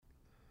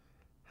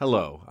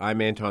Hello,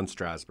 I'm Anton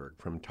Strasberg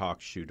from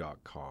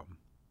TalkShoe.com.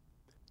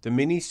 The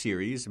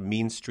mini-series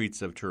Mean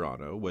Streets of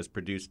Toronto was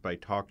produced by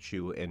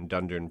TalkShoe and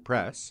Dundurn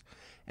Press,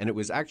 and it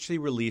was actually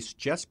released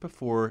just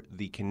before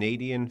the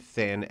Canadian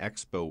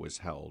FanExpo was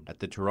held at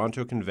the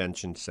Toronto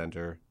Convention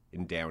Centre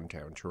in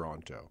downtown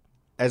Toronto.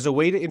 As a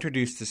way to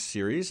introduce this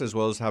series, as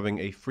well as having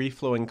a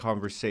free-flowing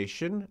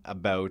conversation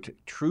about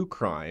true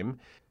crime,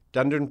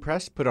 Dundurn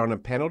Press put on a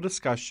panel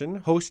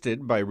discussion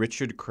hosted by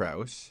Richard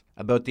Crouse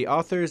about the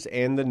authors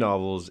and the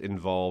novels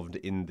involved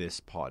in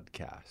this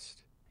podcast.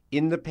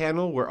 In the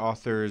panel were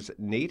authors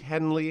Nate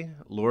Hendley,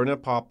 Lorna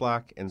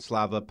Poplak, and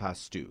Slava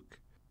Pastuk.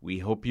 We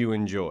hope you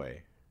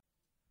enjoy.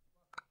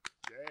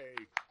 Yay.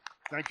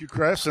 Thank you,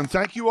 Chris, and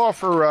thank you all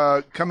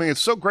for coming. It's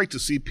so great to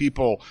see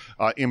people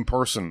in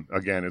person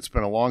again. It's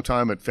been a long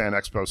time at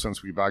FanExpo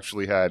since we've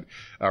actually had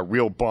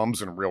real bums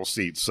and real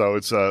seats, so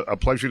it's a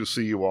pleasure to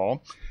see you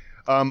all.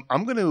 I'm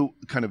going to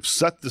kind of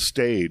set the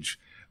stage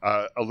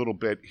a little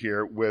bit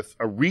here with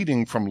a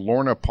reading from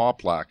Lorna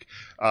Poplak.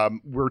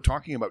 We're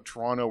talking about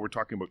Toronto. We're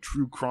talking about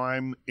true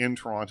crime in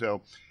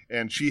Toronto.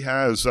 And she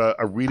has a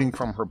reading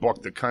from her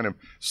book that kind of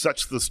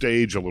sets the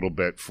stage a little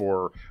bit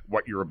for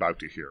what you're about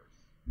to hear.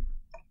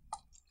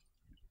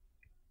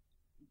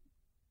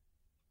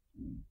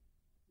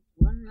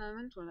 One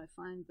moment while I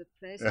find the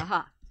place.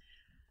 Aha.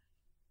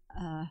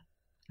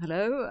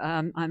 Hello,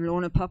 I'm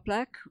Lorna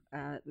Poplak.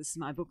 This is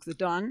my book, The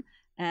Don.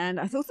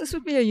 And I thought this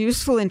would be a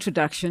useful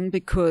introduction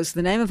because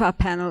the name of our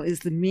panel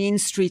is The Mean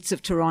Streets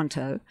of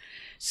Toronto.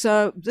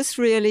 So this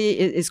really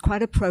is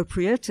quite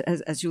appropriate,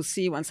 as you'll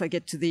see once I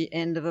get to the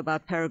end of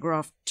about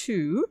paragraph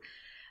 2.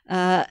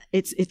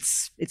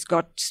 It's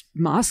got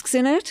masks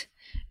in it,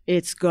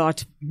 it's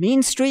got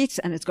mean streets,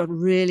 and it's got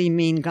really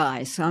mean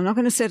guys. So I'm not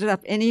going to set it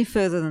up any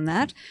further than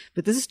that,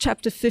 but this is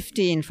chapter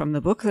 15 from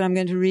the book that I'm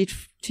going to read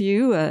to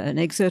you, an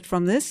excerpt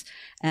from this,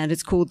 and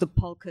it's called The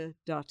Polka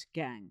Dot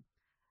Gang.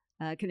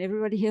 Can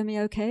everybody hear me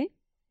okay?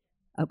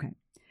 Okay.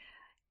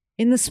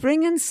 In the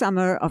spring and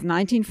summer of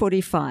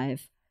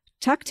 1945,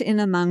 tucked in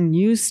among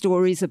news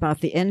stories about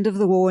the end of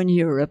the war in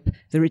Europe,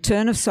 the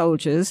return of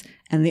soldiers,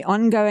 and the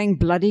ongoing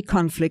bloody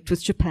conflict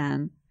with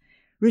Japan,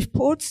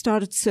 reports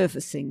started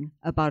surfacing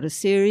about a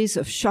series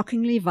of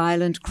shockingly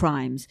violent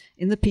crimes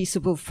in the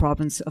peaceable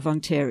province of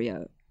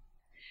Ontario.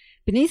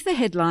 Beneath the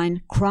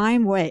headline,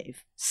 Crime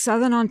Wave,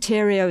 Southern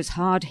Ontario is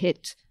hard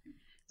hit,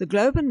 the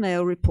Globe and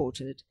Mail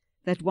reported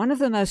that one of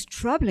the most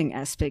troubling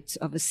aspects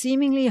of a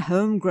seemingly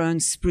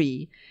homegrown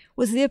spree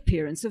was the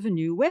appearance of a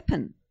new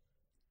weapon.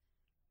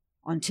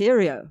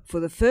 Ontario, for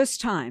the first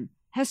time,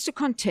 has to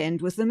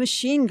contend with the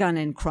machine gun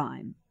in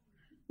crime,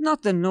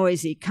 not the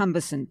noisy,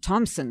 cumbersome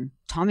Thompson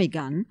Tommy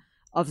gun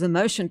of the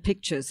motion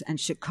pictures and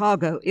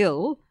Chicago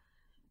Ill,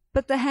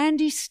 but the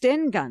handy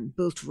Sten gun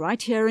built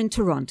right here in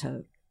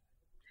Toronto.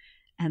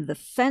 And the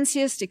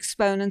fanciest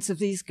exponents of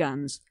these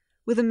guns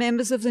were the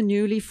members of the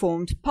newly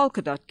formed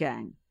Polka Dot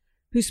Gang,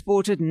 who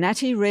sported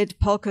natty red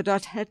polka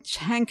dot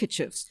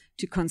handkerchiefs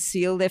to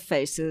conceal their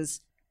faces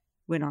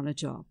when on a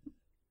job.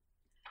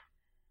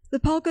 The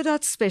polka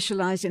dots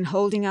specialized in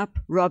holding up,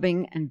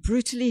 robbing, and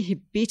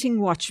brutally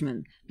beating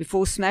watchmen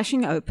before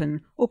smashing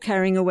open or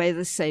carrying away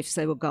the safes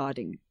they were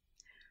guarding.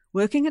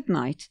 Working at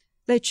night,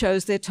 they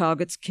chose their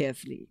targets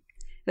carefully.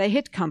 They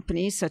hit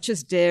companies such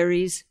as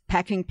dairies,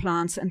 packing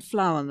plants, and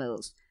flour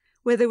mills,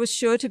 where there was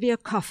sure to be a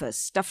coffer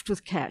stuffed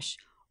with cash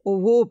or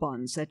war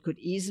bonds that could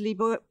easily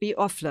be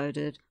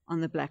offloaded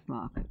on the black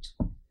market.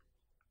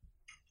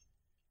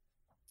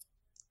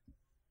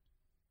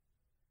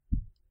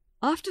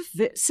 After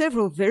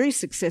several very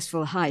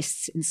successful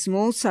heists in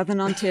small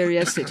southern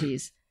Ontario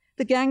cities,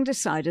 the gang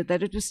decided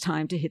that it was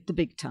time to hit the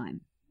big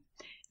time.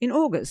 In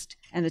August,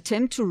 an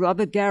attempt to rob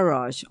a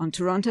garage on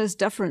Toronto's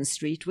Dufferin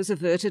Street was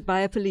averted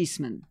by a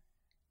policeman.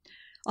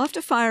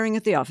 After firing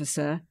at the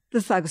officer,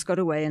 the thugs got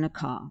away in a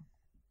car.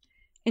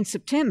 In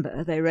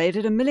September, they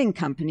raided a milling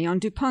company on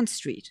DuPont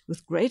Street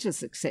with greater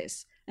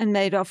success and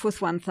made off with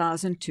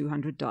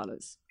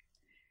 $1,200.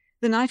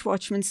 The night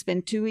watchman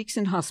spent 2 weeks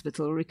in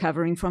hospital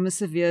recovering from a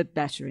severe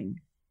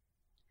battering.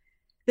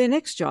 Their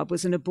next job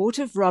was an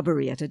abortive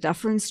robbery at a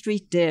Dufferin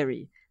Street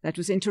dairy that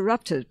was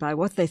interrupted by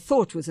what they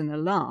thought was an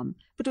alarm,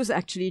 but was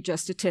actually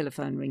just a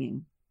telephone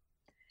ringing.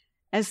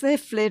 As they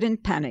fled in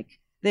panic,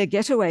 their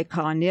getaway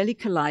car nearly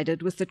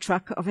collided with the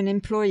truck of an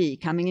employee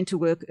coming into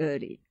work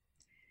early.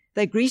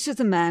 They greeted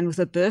the man with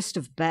a burst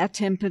of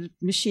bad-tempered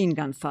machine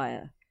gun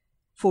fire.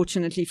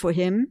 Fortunately for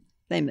him,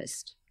 they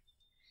missed.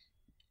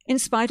 In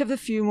spite of a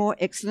few more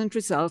excellent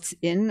results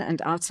in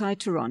and outside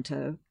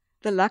Toronto,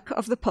 the luck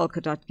of the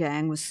Polka Dot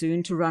Gang was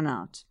soon to run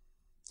out.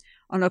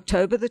 On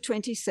October the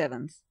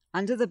 27th,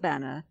 under the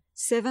banner,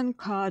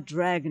 7-car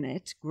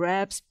dragnet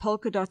grabs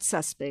polka dot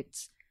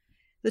suspects,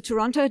 the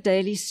Toronto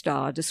Daily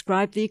Star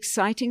described the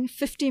exciting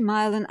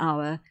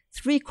 50-mile-an-hour,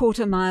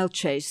 3/4-mile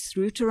chase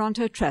through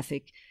Toronto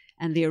traffic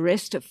and the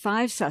arrest of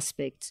 5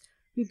 suspects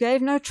who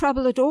gave no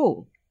trouble at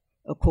all,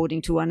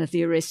 according to one of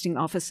the arresting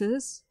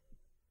officers.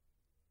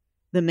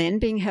 The men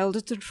being held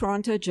at the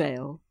Toronto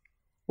jail,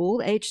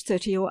 all aged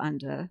 30 or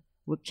under,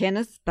 were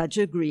Kenneth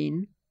Budger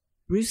Green,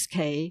 Bruce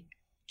Kay,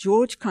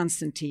 George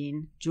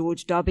Constantine,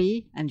 George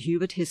Dobby, and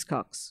Hubert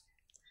Hiscox.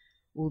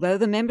 Although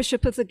the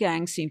membership of the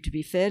gang seemed to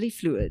be fairly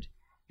fluid,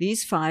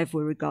 these 5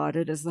 were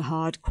regarded as the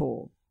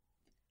hardcore,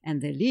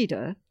 and their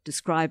leader,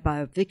 described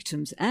by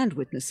victims and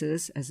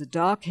witnesses as a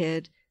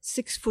dark-haired,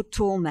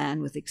 6-foot-tall man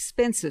with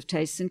expensive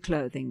tastes in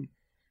clothing,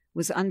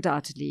 was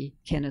undoubtedly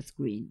Kenneth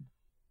Green.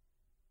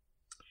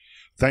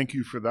 Thank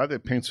you for that.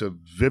 It paints a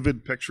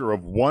vivid picture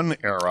of one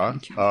era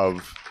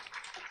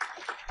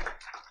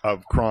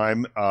of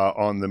crime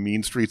on the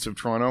mean streets of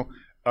Toronto.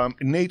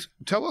 Nate,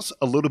 tell us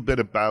a little bit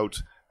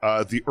about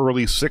the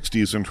early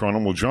 60s in Toronto.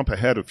 We'll jump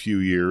ahead a few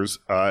years,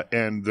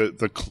 and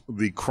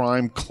the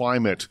crime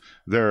climate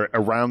there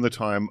around the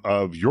time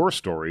of your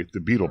story, The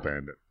Beetle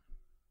Bandit.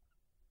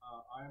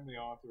 I am the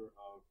author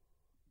of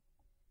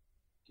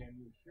Can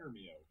You Hear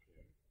Me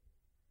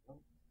Okay?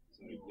 Is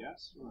that a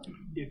yes or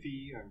an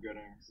iffy?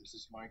 Is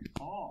this mic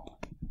on?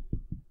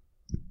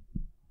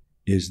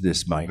 Is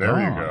this mic there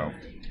on? You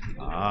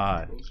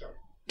go.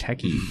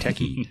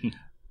 Techie.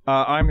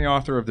 I'm the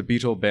author of The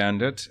Beetle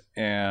Bandit,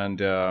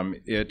 and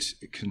it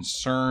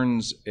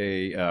concerns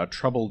a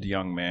troubled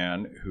young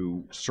man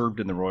who served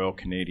in the Royal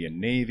Canadian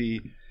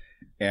Navy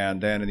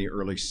and then in the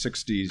early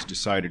 60s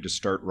decided to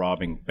start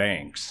robbing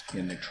banks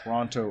in the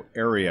Toronto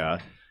area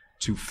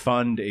to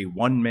fund a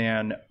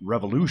one-man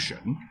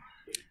revolution.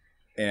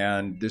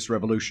 And this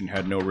revolution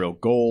had no real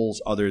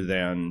goals other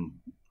than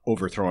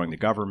overthrowing the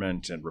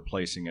government and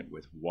replacing it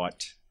with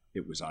what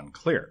it was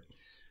unclear.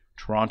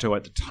 Toronto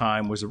at the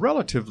time was a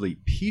relatively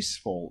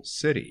peaceful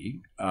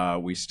city.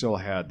 We still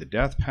had the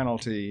death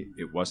penalty.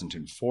 It wasn't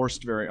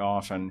enforced very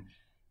often,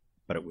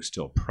 but it was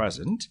still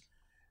present.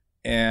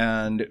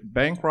 And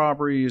bank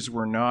robberies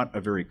were not a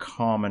very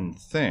common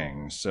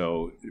thing.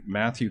 So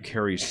Matthew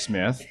Carey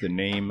Smith, the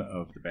name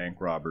of the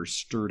bank robber,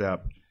 stirred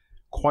up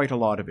quite a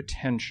lot of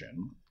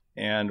attention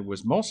and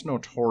was most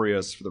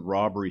notorious for the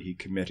robbery he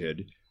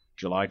committed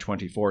July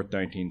 24th,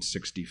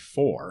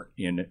 1964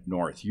 in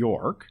North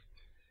York.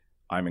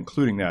 I'm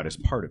including that as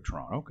part of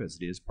Toronto because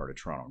it is part of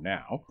Toronto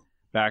now.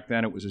 Back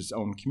then it was his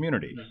own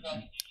community.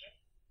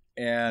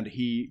 And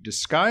he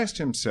disguised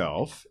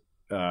himself,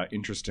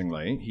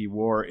 interestingly. He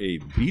wore a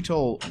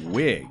Beatle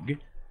wig,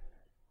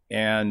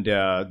 and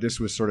this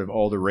was sort of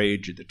all the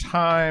rage at the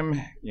time.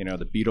 You know,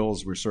 the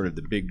Beatles were sort of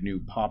the big new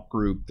pop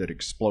group that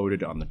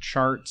exploded on the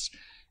charts,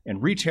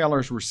 and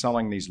retailers were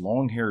selling these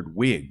long-haired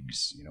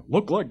wigs. You know,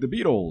 look like the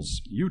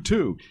Beatles, you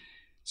too.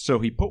 So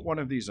he put one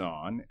of these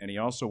on, and he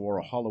also wore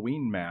a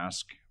Halloween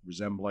mask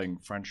resembling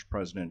French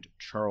President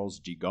Charles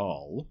de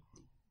Gaulle,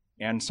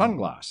 and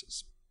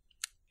sunglasses.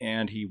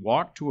 And he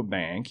walked to a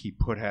bank. He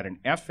had an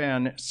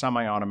FN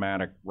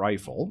semi-automatic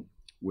rifle,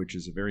 which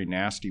is a very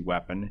nasty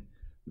weapon,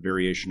 the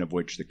variation of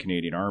which the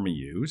Canadian Army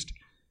used.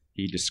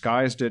 He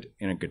disguised it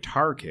in a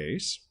guitar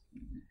case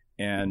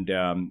and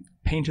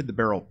painted the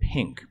barrel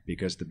pink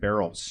because the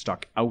barrel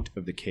stuck out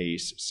of the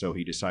case, so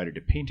he decided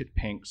to paint it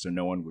pink so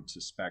no one would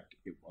suspect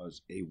it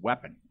was a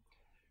weapon.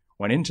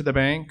 Went into the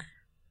bank,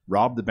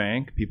 robbed the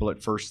bank. People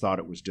at first thought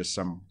it was just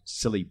some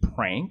silly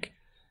prank.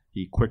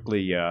 He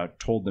quickly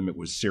told them it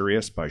was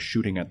serious by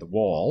shooting at the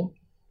wall.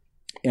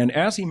 And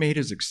as he made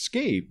his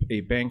escape,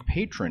 a bank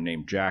patron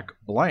named Jack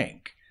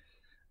Blank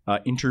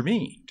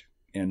intervened.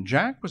 And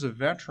Jack was a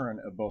veteran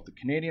of both the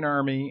Canadian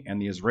Army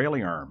and the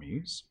Israeli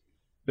armies,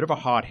 bit of a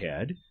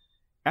hothead.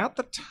 At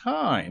the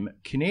time,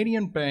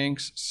 Canadian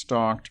banks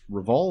stocked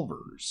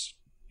revolvers,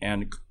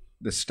 and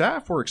the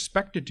staff were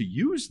expected to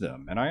use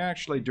them. And I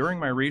actually, during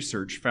my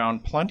research,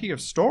 found plenty of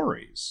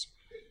stories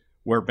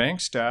where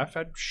bank staff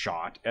had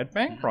shot at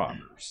bank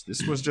robbers.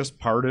 This was just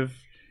part of,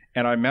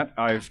 and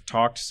I've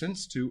talked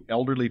since to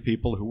elderly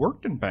people who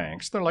worked in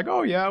banks. They're like,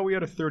 oh yeah, we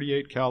had a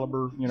 .38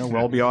 caliber,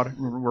 Welby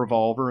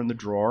revolver in the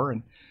drawer,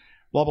 and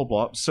blah, blah,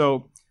 blah.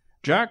 So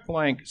Jack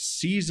Blank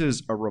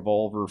seizes a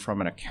revolver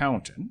from an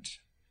accountant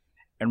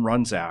and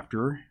runs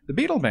after the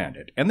Beetle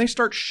Bandit. And they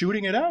start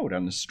shooting it out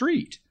on the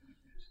street.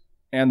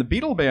 And the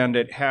Beetle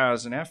Bandit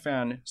has an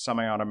FN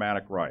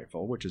semi-automatic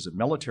rifle, which is a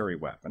military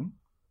weapon.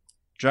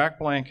 Jack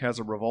Blank has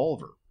a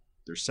revolver.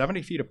 They're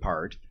 70 feet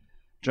apart.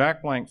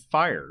 Jack Blank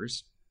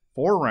fires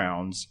 4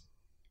 rounds,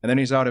 and then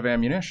he's out of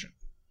ammunition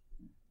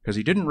because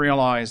he didn't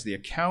realize the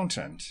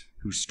accountant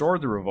who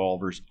stored the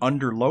revolvers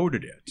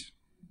underloaded it.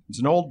 It's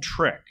an old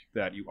trick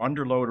that you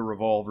underload a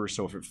revolver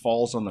so if it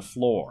falls on the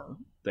floor,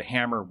 the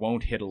hammer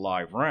won't hit a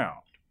live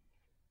round.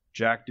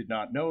 Jack did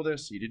not know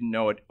this. He didn't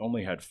know it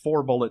only had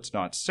 4 bullets,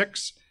 not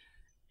 6.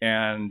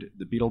 And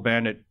the Beetle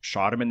Bandit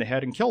shot him in the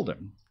head and killed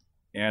him,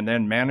 and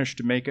then managed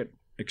to make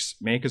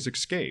his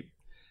escape.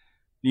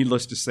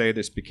 Needless to say,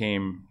 this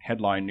became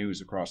headline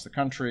news across the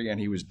country, and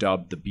he was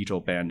dubbed the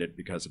Beetle Bandit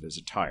because of his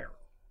attire.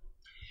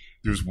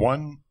 There's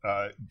one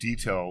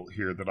detail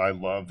here that I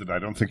love that I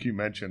don't think you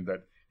mentioned,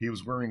 that he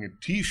was wearing a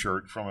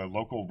T-shirt from a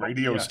local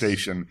radio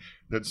station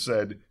that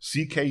said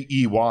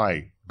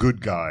CKEY, good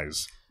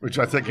guys, which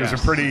I think is a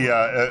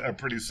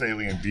pretty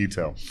salient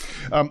detail.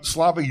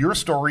 Slava, your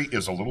story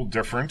is a little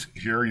different.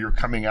 Here you're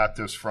coming at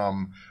this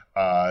from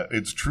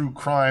It's true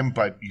crime,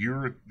 but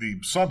you're the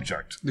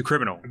subject. The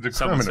criminal. The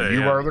criminal. Say,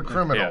 you yeah. are the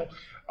criminal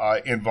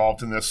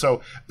involved in this.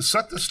 So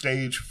set the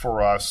stage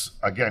for us,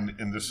 again,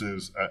 and this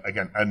is,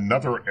 again,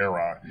 another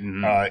era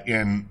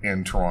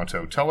in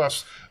Toronto. Tell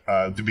us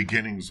the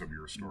beginnings of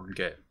your story.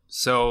 Okay.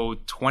 So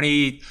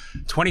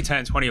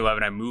 2010,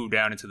 2011, I moved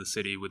down into the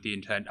city with the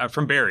intent. I'm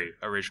from Barrie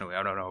originally.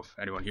 I don't know if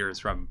anyone here is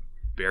from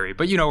Barrie,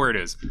 but you know where it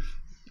is.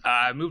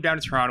 I moved down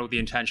to Toronto with the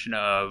intention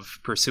of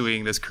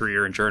pursuing this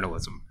career in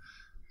journalism.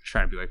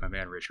 Trying to be like my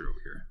man Richard over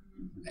here.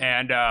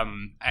 And I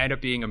ended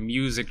up being a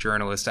music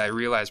journalist. I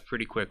realized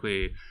pretty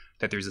quickly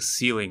that there's a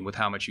ceiling with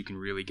how much you can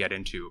really get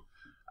into.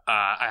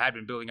 I had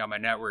been building out my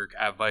network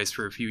at Vice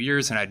for a few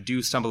years, and I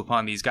do stumble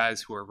upon these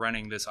guys who are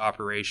running this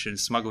operation,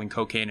 smuggling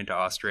cocaine into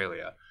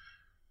Australia.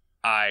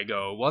 I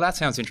go, well, that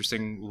sounds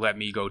interesting. Let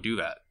me go do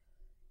that.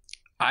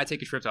 I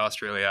take a trip to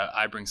Australia.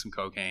 I bring some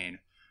cocaine.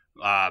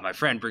 My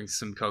friend brings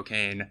some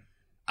cocaine.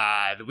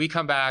 We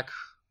come back.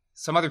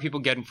 Some other people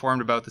get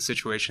informed about the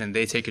situation.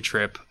 They take a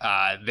trip.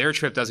 Their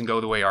trip doesn't go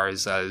the way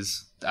ours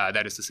does.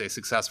 That is to say,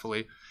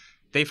 successfully.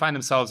 They find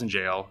themselves in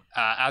jail.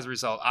 As a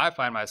result, I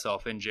find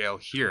myself in jail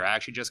here. I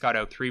actually just got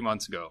out 3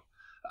 months ago.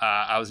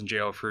 I was in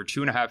jail for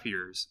 2.5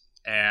 years.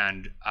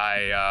 And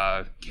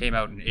I came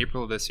out in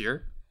April of this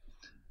year.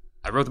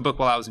 I wrote the book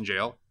while I was in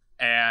jail.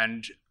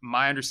 And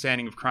my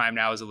understanding of crime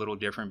now is a little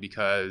different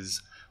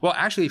because... Well,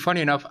 actually,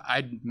 funny enough,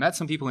 I met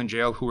some people in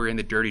jail who were in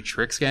the Dirty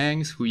Tricks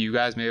gangs, who you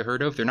guys may have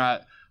heard of.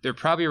 They're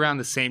probably around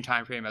the same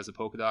time frame as the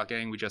Polka Dot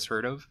gang we just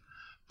heard of.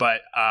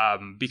 But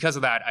because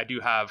of that, I do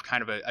have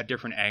kind of a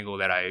different angle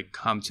that I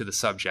come to the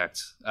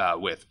subject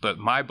with. But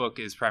my book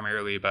is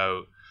primarily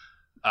about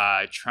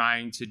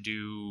trying to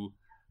do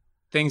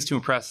things to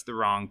impress the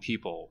wrong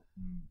people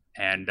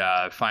and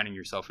finding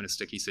yourself in a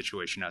sticky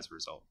situation as a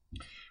result.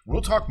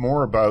 We'll talk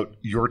more about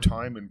your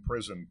time in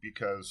prison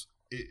because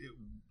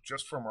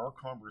just from our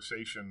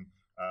conversation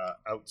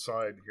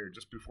outside here,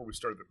 just before we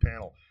started the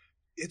panel,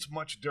 it's a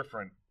much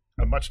different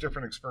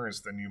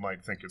experience than you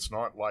might think. It's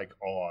not like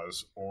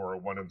Oz or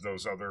one of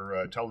those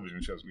other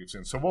television shows we've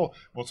seen. So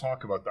we'll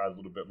talk about that a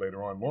little bit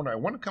later on. Lorna, I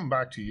want to come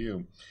back to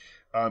you.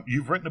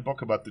 You've written a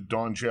book about the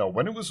Don Jail.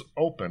 When it was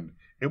opened,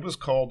 it was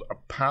called A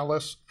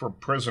Palace for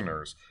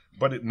Prisoners,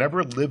 but it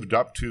never lived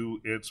up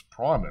to its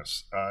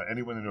promise.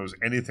 Anyone who knows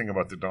anything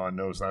about the Don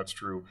knows that's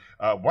true.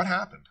 What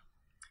happened?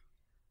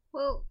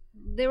 Well,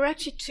 there were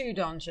actually two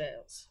Don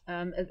jails.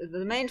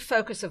 The main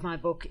focus of my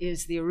book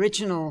is the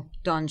original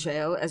Don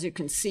jail. As you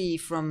can see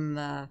from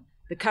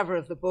the cover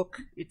of the book,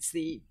 it's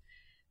the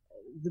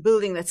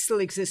building that still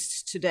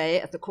exists today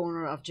at the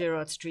corner of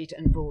Gerrard Street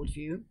and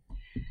Broadview.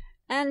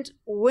 And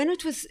when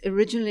it was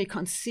originally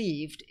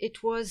conceived,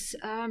 it was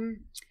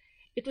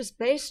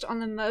based on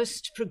the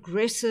most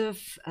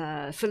progressive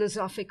penal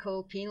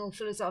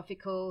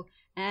philosophical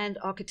and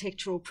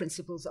architectural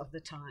principles of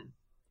the time.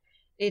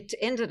 It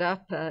ended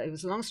up, it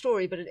was a long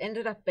story, but it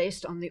ended up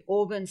based on the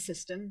Auburn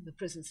system, the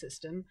prison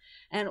system.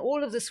 And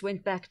all of this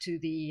went back to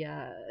the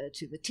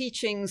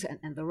teachings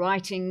and the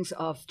writings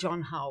of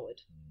John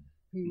Howard,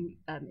 who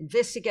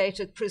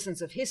investigated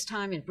prisons of his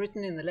time in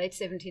Britain in the late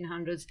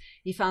 1700s.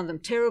 He found them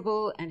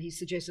terrible, and he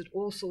suggested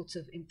all sorts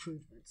of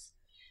improvements.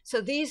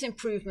 So these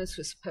improvements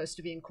were supposed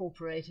to be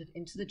incorporated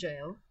into the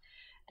jail.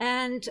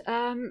 And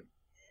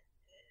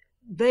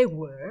they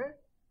were.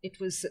 It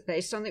was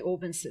based on the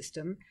Auburn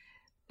system.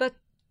 But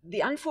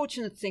the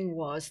unfortunate thing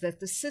was that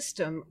the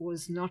system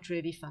was not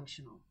really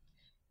functional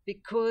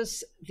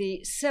because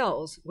the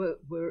cells were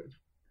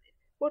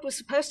what was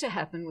supposed to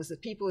happen was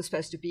that people were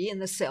supposed to be in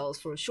the cells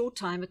for a short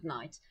time at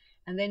night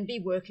and then be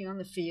working on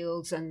the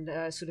fields and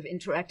sort of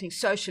interacting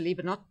socially,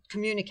 but not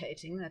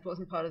communicating. That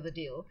wasn't part of the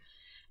deal.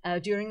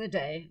 During the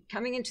day,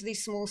 coming into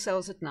these small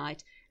cells at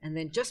night, and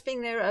then just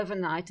being there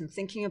overnight and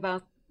thinking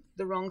about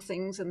the wrong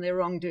things and their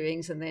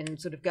wrongdoings, and then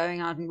sort of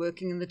going out and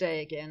working in the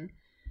day again.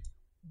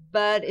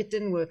 But it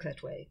didn't work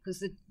that way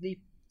because the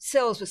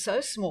cells were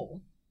so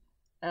small,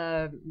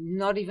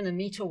 not even a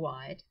meter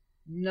wide,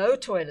 no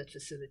toilet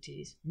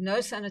facilities,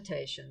 no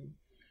sanitation.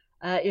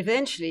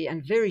 Eventually,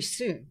 and very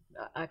soon,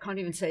 I can't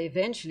even say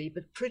eventually,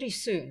 but pretty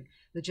soon,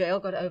 the jail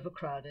got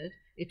overcrowded.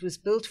 It was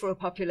built for a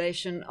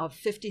population of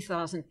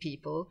 50,000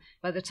 people.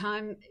 By the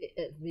time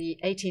the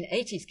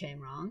 1880s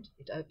came around,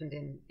 it opened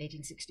in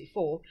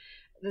 1864,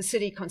 the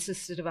city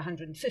consisted of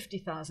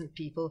 150,000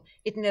 people.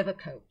 It never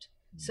coped.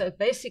 So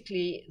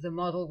basically, the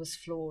model was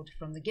flawed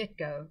from the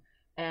get-go,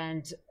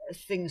 and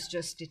things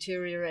just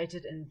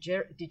deteriorated and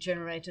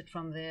degenerated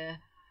from there.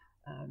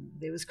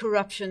 There was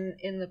corruption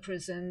in the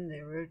prison.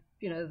 There were,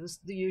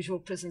 the usual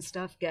prison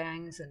stuff,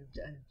 gangs, and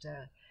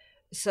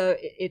so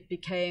it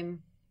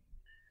became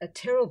a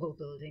terrible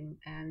building,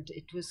 and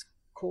it was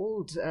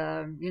called,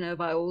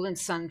 by all and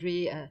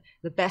sundry,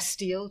 the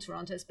Bastille,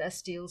 Toronto's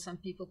Bastille, some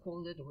people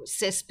called it, or a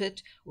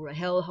cesspit, or a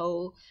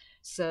hellhole.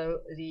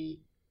 So the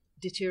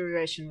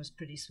deterioration was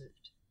pretty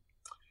swift.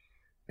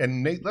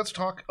 And Nate, let's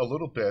talk a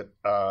little bit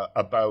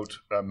about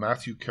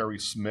Matthew Carey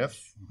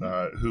Smith,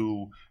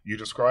 who you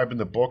describe in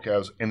the book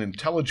as an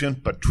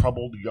intelligent but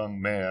troubled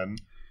young man.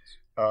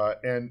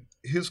 and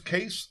his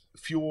case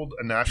fueled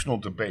a national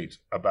debate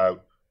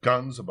about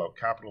guns, about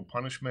capital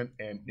punishment,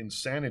 and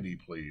insanity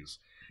pleas.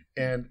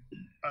 And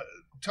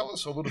tell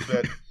us a little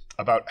bit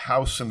about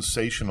how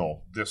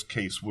sensational this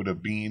case would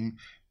have been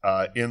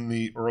in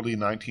the early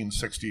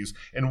 1960s,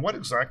 and what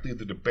exactly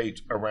the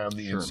debate around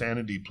the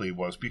insanity plea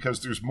was,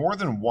 because there's more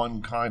than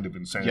one kind of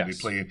insanity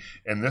plea,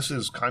 and this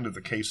is kind of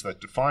the case that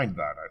defined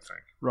that, I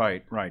think.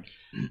 Right.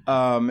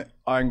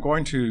 I'm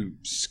going to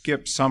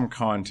skip some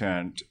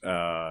content,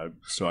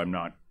 so I'm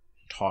not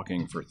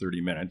talking for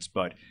 30 minutes,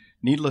 but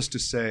needless to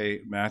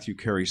say, Matthew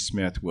Carey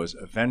Smith was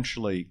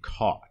eventually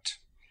caught.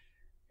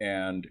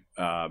 And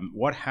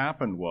what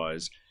happened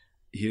was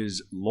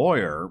his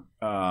lawyer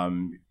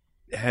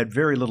had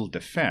very little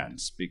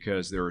defense,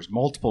 because there was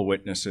multiple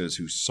witnesses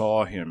who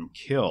saw him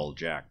kill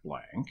Jack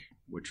Blank,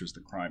 which was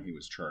the crime he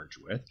was charged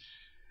with.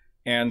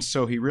 And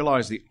so he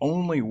realized the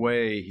only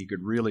way he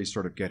could really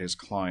sort of get his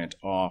client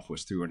off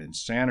was through an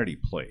insanity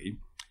plea.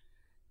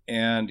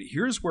 And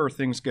here's where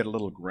things get a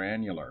little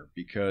granular,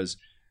 because,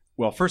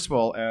 well, first of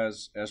all,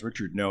 as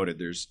Richard noted,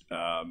 there's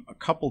a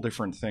couple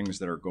different things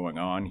that are going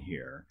on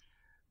here.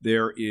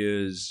 There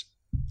is,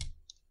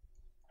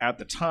 at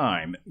the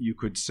time, you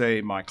could say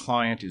my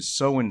client is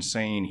so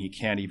insane he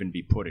can't even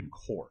be put in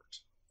court.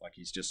 Like,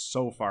 he's just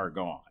so far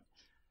gone.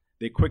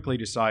 They quickly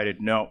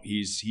decided, no,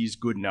 he's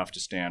good enough to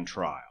stand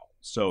trial.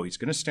 So he's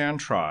going to stand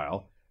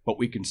trial, but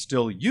we can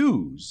still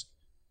use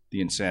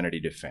the insanity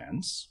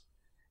defense,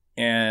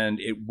 and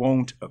it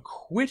won't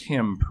acquit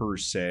him per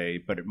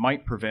se, but it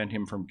might prevent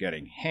him from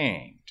getting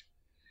hanged.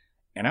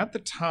 And at the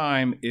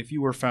time, if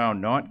you were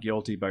found not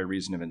guilty by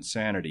reason of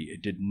insanity,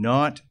 it did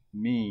not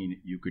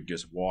mean you could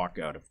just walk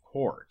out of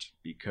court,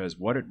 because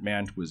what it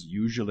meant was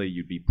usually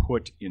you'd be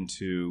put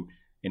into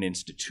an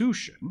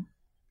institution,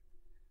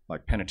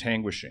 like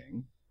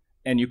penitentiary,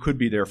 and you could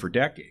be there for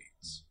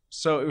decades.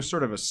 So it was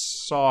sort of a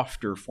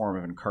softer form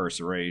of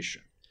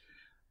incarceration.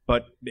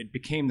 But it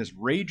became this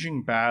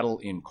raging battle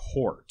in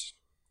court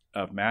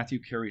of Matthew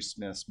Carey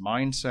Smith's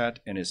mindset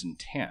and his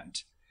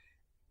intent.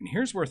 And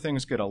here's where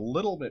things get a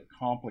little bit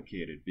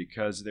complicated,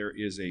 because there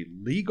is a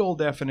legal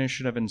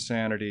definition of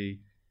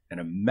insanity and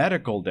a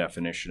medical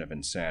definition of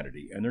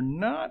insanity, and they're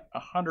not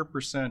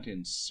 100%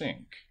 in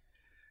sync.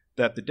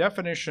 That the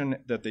definition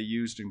that they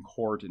used in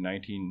court in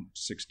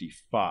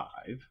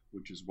 1965,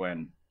 which is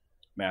when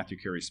Matthew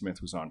Carey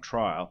Smith was on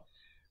trial,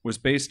 was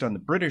based on the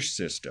British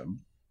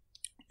system,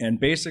 and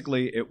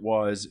basically it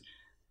was,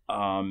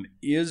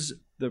 is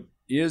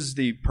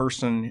the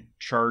person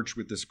charged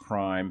with this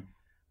crime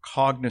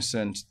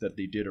cognizant that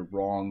they did a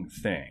wrong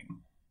thing?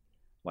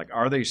 Like,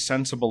 are they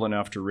sensible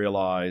enough to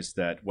realize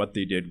that what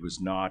they did was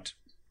not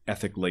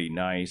ethically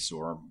nice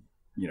or,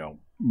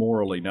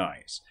 morally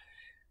nice?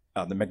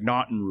 The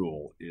McNaughton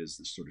rule is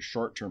the sort of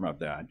short term of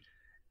that.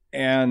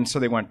 And so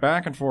they went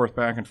back and forth,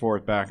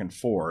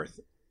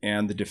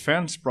 and the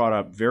defense brought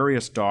up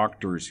various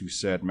doctors who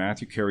said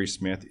Matthew Carey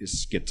Smith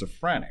is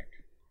schizophrenic.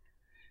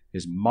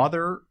 His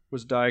mother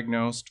was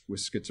diagnosed with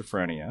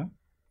schizophrenia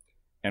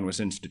and was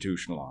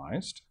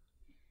institutionalized.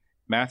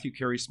 Matthew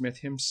Carey Smith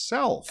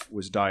himself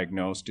was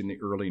diagnosed in the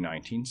early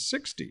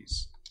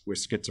 1960s with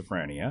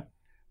schizophrenia,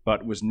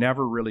 but was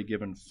never really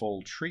given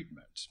full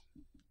treatment.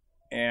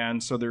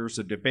 And so there was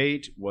a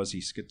debate, was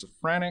he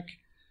schizophrenic?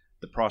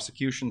 The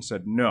prosecution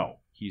said, no,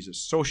 he's a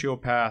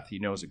sociopath. He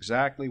knows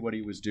exactly what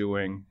he was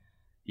doing.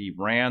 He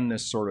ran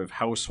this sort of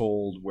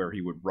household where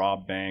he would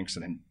rob banks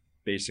and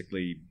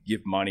basically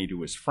give money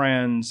to his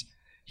friends.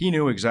 He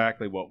knew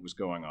exactly what was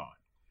going on.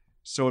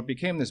 So it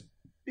became this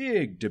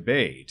big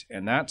debate,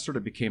 and that sort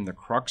of became the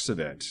crux of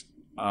it.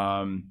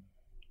 And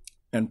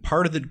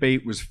part of the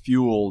debate was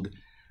fueled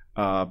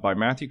by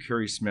Matthew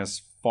Carey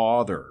Smith's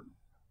father,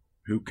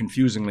 who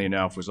confusingly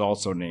enough was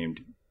also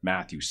named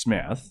Matthew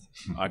Smith.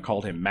 I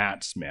called him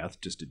Matt Smith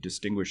just to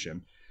distinguish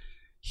him.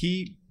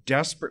 He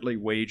desperately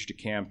waged a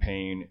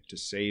campaign to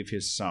save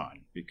his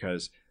son,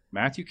 because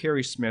Matthew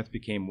Carey Smith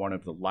became one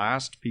of the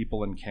last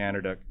people in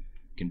Canada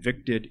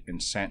convicted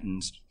and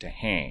sentenced to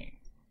hang.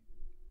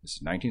 This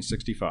is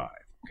 1965,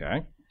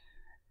 okay?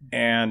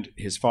 And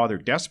his father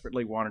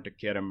desperately wanted to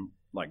get him,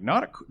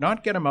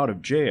 not get him out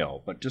of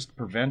jail, but just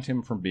prevent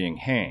him from being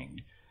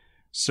hanged.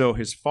 So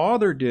his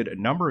father did a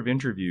number of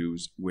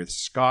interviews with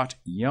Scott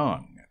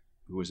Young,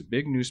 who was a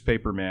big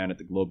newspaper man at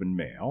the Globe and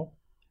Mail,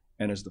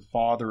 and is the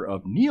father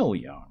of Neil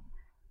Young,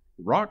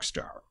 rock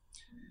star.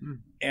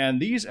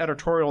 And these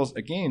editorials,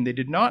 again, they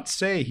did not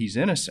say he's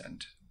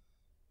innocent.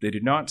 They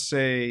did not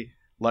say,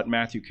 let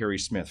Matthew Carey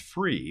Smith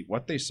free.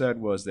 What they said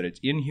was that it's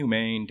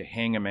inhumane to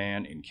hang a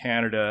man in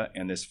Canada,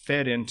 and this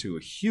fed into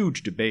a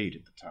huge debate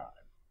at the time,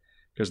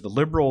 because the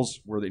Liberals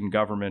were in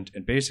government,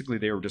 and basically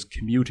they were just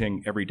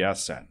commuting every death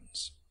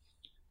sentence.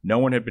 No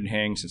one had been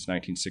hanged since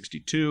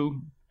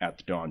 1962, at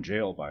the Don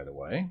Jail, by the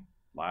way.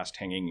 Last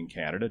hanging in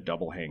Canada,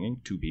 double hanging,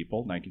 2 people,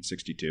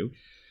 1962.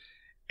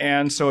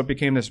 And so it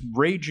became this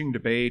raging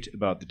debate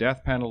about the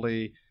death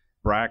penalty,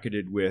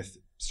 bracketed with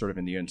sort of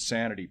in the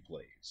insanity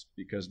pleas,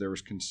 because there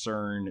was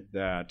concern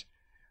that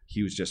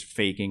he was just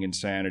faking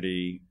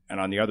insanity. And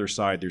on the other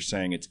side, they're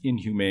saying it's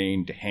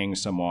inhumane to hang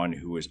someone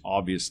who is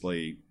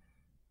obviously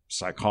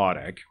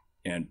psychotic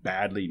and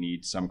badly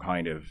needs some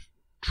kind of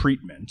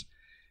treatment.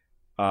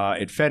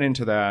 It fed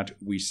into that.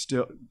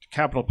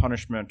 Capital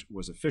punishment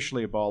was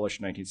officially abolished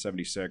in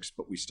 1976,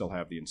 but we still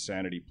have the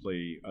insanity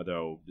plea,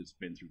 although it's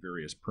been through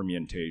various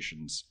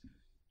permutations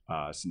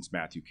since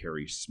Matthew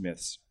Carey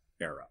Smith's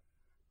era.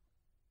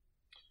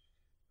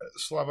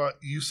 Slava,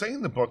 you say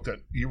in the book that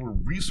you were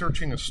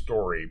researching a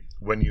story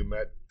when you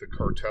met the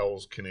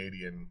cartel's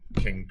Canadian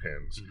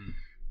kingpins. Mm-hmm.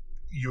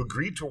 You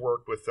agreed to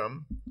work with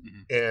them,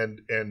 mm-hmm.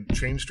 and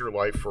changed your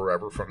life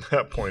forever from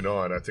that point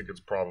on. I think it's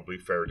probably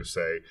fair to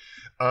say.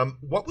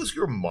 What was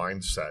your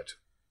mindset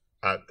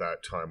at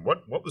that time?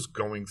 What was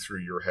going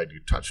through your head? You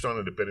touched on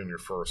it a bit in your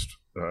first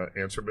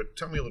answer, but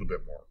tell me a little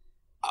bit more.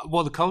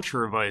 Well, the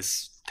culture of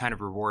Vice kind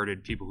of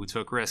rewarded people who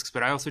took risks,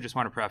 but I also just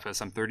want to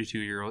preface, I'm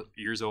 32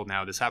 years old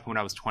now. This happened when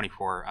I was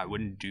 24. I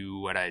wouldn't do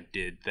what I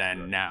did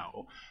then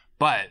now.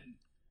 But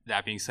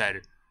that being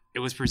said, it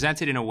was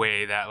presented in a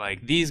way that,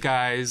 like, these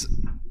guys,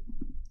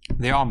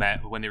 they all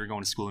met when they were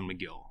going to school in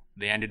McGill.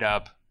 They ended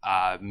up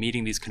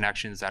meeting these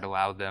connections that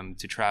allowed them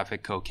to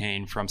traffic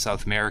cocaine from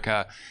South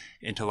America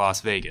into Las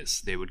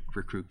Vegas. They would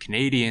recruit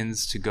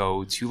Canadians to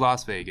go to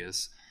Las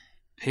Vegas,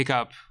 pick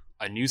up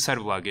a new set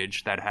of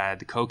luggage that had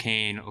the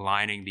cocaine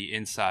lining the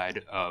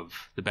inside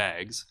of the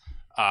bags,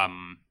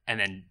 and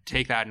then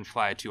take that and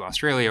fly it to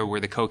Australia, where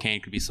the cocaine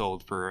could be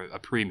sold for a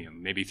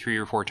premium, maybe 3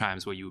 or 4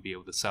 times what you would be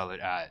able to sell it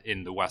at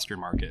in the Western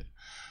market.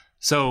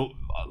 So,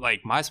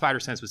 like, my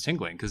spider sense was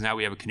tingling, because now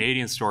we have a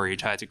Canadian story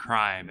tied to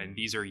crime, and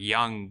these are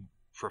young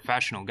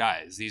professional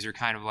guys. These are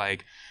kind of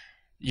like,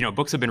 you know,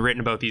 books have been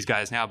written about these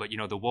guys now, but, you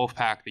know, the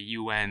Wolfpack, the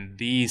UN,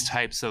 these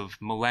types of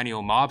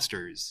millennial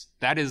mobsters,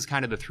 that is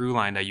kind of the through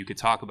line that you could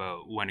talk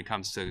about when it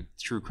comes to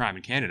true crime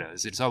in Canada.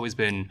 It's always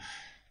been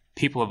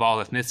people of all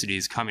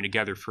ethnicities coming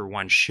together for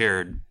one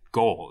shared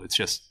goal. It's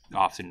just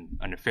often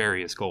a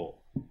nefarious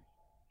goal.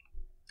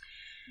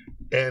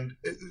 And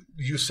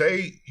you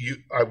say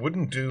I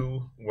wouldn't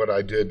do what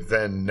I did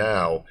then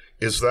now.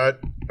 Is that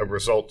a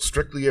result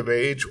strictly of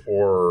age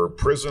or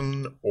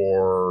prison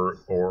or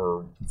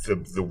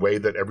the way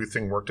that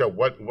everything worked out?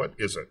 What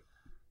is it?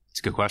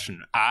 It's a good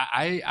question.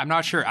 I'm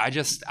not sure. I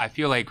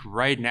feel like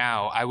right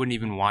now I wouldn't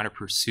even want to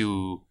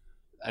pursue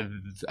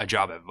a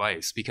job at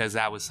Vice, because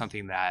that was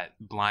something that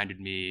blinded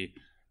me.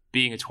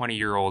 Being a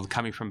 20-year-old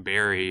coming from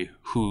Barrie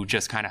who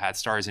just kind of had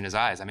stars in his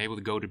eyes, I'm able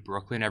to go to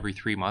Brooklyn every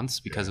 3 months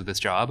because of this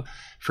job.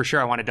 For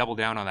sure, I want to double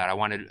down on that. I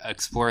want to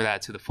explore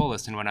that to the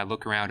fullest. And when I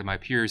look around at my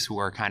peers who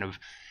are kind of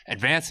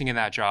advancing in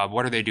that job,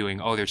 what are they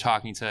doing? Oh, they're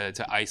talking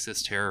to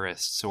ISIS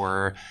terrorists,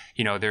 or,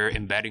 you know, they're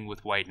embedding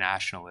with white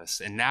nationalists.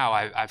 And now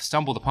I've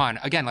stumbled upon,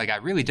 again, like, I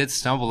really did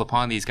stumble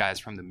upon these guys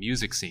from the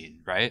music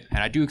scene, right? And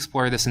I do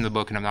explore this in the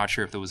book, and I'm not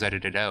sure if it was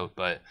edited out,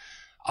 but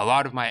a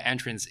lot of my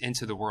entrance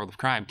into the world of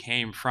crime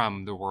came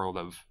from the world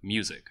of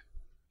music,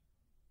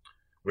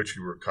 which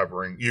you were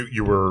covering.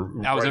 You were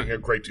writing a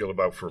great deal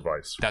about for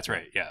Vice. That's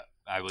right. Yeah,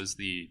 I was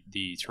the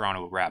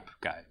Toronto rap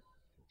guy.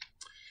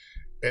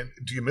 And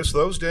do you miss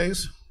those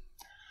days?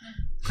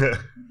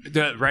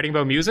 The writing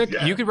about music?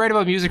 Yeah. You could write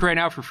about music right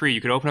now for free. You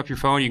could open up your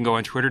phone, you can go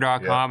on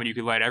twitter.com, and you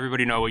could let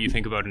everybody know what you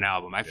think about an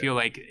album. I feel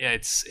like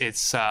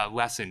it's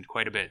lessened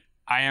quite a bit.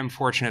 I am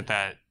fortunate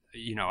that,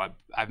 you know,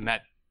 I've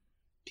met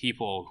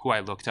people who I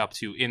looked up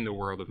to in the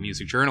world of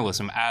music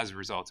journalism as a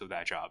result of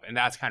that job. And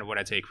that's kind of what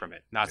I take from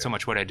it. Not so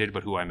much what I did,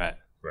 but who I met.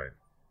 Right.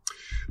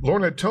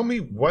 Lorna, tell me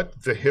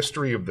what the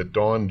history of the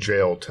Don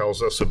Jail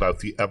tells us about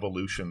the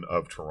evolution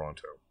of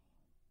Toronto.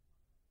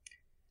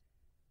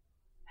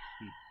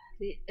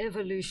 The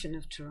evolution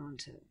of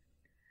Toronto.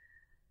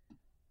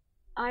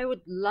 I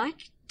would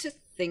like to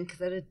think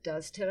that it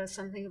does tell us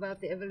something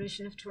about the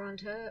evolution of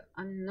Toronto.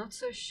 I'm not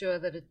so sure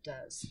that it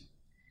does.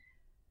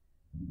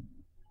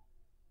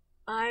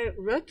 I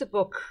wrote the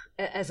book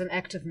as an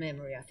act of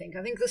memory, I think.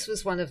 I think this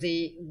was one of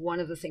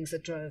the things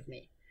that drove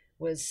me,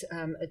 was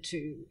when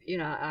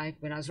I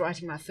was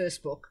writing my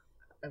first book,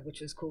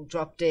 which was called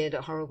Drop Dead,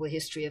 A Horrible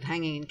History of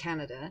Hanging in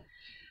Canada,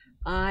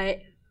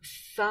 I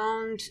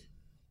found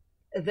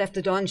that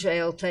the Don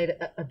Jail played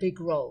a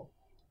big role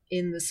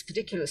in this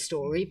particular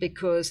story,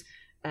 because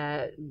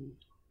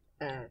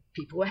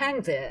people were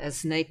hanged there.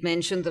 As Nate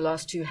mentioned, the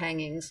last 2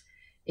 hangings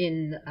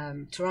in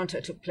Toronto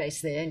took place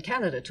there, in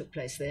Canada took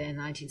place there in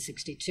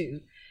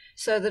 1962.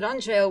 So the Don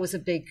Jail was a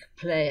big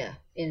player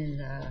in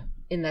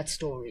that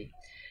story.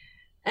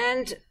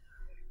 And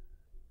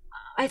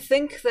I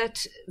think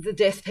that the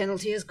death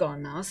penalty is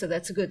gone now, so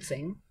that's a good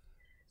thing.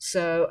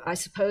 So I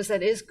suppose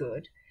that is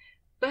good.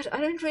 But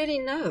I don't really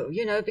know,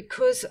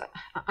 because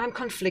I'm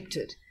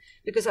conflicted.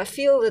 Because I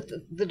feel that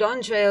the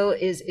Don Jail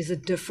is a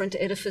different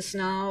edifice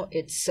now.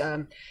 It's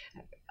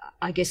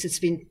I guess it's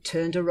been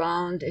turned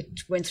around.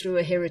 It went through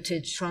a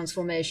heritage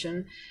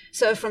transformation.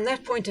 So from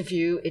that point of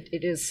view,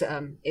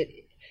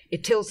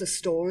 it tells a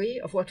story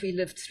of what we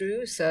lived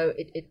through. So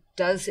it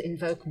does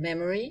invoke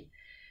memory.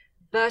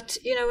 But,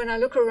 when I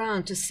look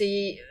around to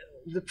see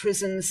the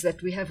prisons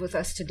that we have with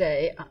us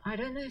today, I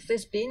don't know if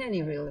there's been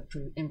any real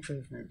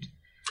improvement.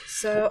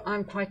 So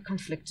I'm quite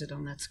conflicted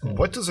on that score.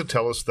 What does it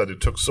tell us that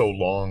it took so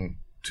long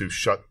to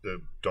shut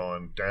the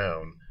Don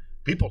down?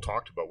 People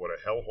talked about what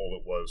a hellhole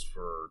it was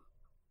for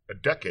a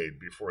decade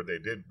before they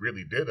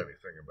really did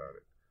anything about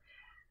it.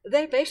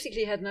 They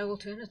basically had no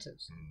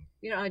alternatives.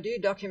 I do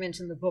document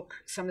in the book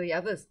some of the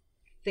other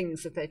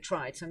things that they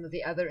tried, some of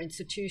the other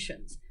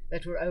institutions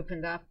that were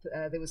opened up.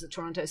 There was a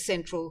Toronto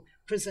Central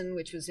Prison,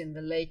 which was in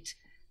the late,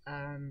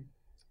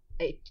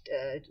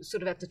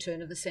 sort of at the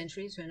turn of the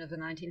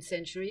 19th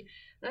century.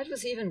 That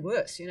was even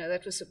worse.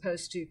 That was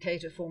supposed to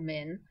cater for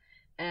men.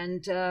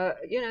 And,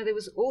 there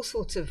was all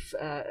sorts of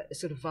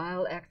sort of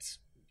vile acts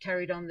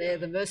carried on there.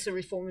 The Mercer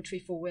Reformatory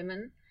for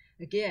Women,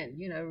 again,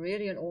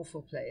 really an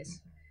awful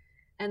place.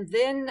 And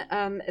then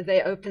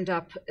they opened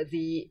up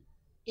the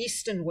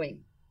eastern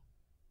wing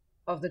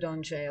of the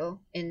Don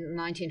Jail in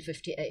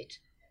 1958,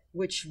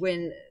 which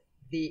when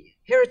the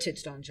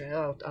Heritage Don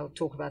Jail, I'll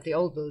talk about the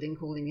old building,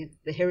 calling it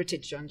the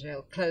Heritage Don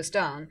Jail, closed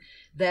down,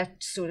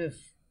 that sort of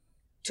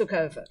took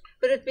over.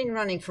 But it had been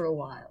running for a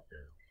while.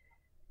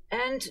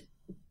 And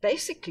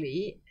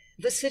basically,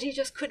 the city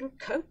just couldn't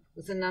cope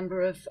with the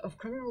number of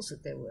criminals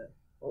that there were.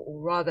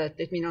 Or rather,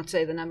 let me not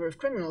say the number of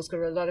criminals,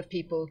 because a lot of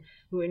people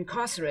who were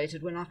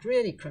incarcerated were not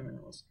really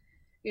criminals.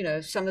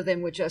 Some of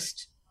them were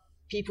just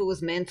people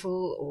with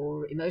mental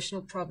or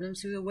emotional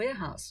problems who were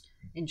warehoused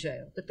in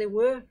jail. But there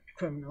were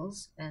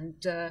criminals, and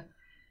there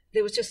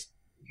was just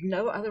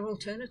no other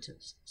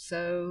alternatives.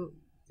 So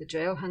the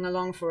jail hung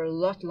along for a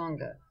lot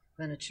longer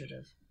than it should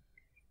have.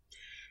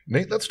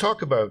 Nate, let's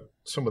talk about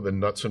some of the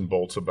nuts and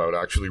bolts about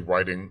actually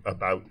writing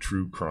about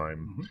true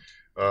crime.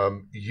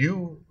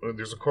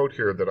 There's a quote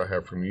here that I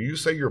have from you. You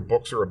say your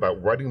books are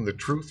about writing the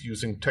truth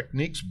using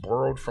techniques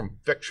borrowed from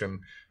fiction,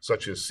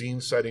 such as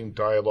scene setting,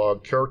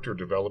 dialogue, character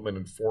development,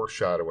 and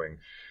foreshadowing.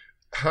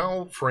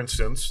 How, for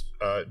instance,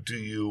 do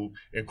you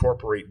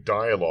incorporate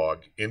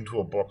dialogue into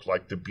a book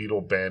like The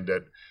Beetle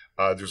Bandit?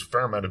 There's a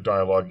fair amount of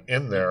dialogue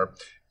in there.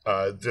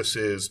 This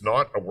is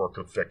not a work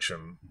of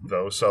fiction,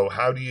 though. So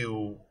how do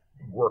you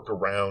work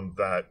around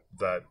that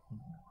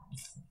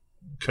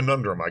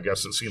conundrum? I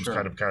guess it seems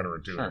kind of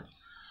counterintuitive. Sure.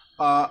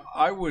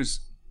 I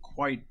was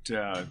quite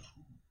trying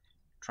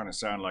to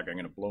sound like I'm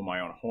going to blow my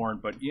own horn,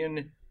 but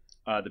in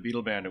The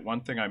Beetle Bandit,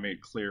 one thing I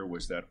made clear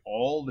was that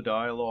all the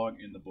dialogue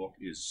in the book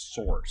is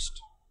sourced.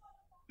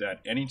 That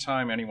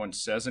anytime anyone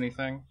says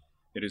anything,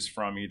 it is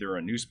from either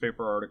a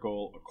newspaper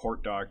article, a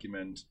court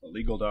document, a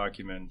legal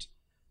document.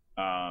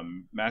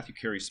 Matthew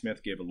Carey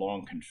Smith gave a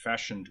long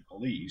confession to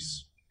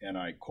police, and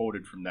I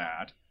quoted from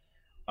that.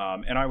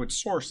 And I would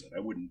source it. I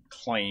wouldn't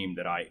claim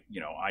that I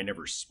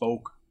never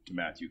spoke to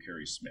Matthew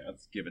Carey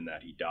Smith, given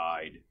that he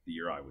died the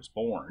year I was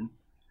born.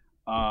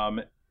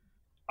 I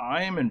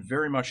am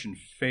very much in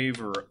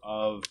favor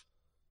of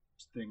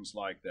things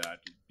like that,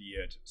 be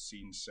it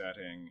scene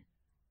setting,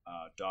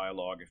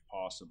 dialogue if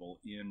possible,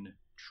 in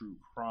true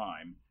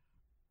crime.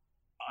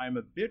 I'm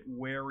a bit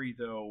wary,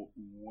 though,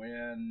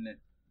 when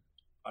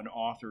an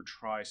author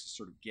tries to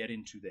sort of get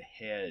into the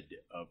head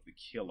of the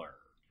killer.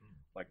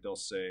 Like they'll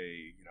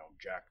say,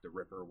 Jack the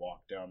Ripper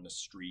walked down the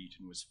street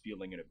and was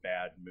feeling in a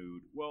bad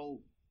mood. Well,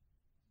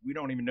 we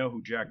don't even know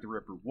who Jack the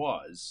Ripper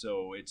was,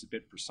 so it's a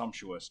bit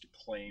presumptuous to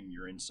claim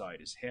you're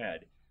inside his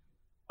head.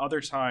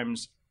 Other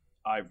times,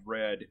 I've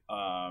read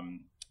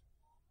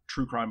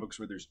true crime books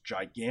where there's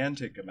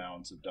gigantic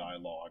amounts of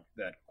dialogue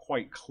that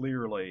quite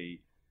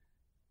clearly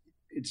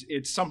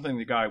it's something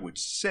the guy would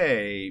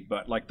say,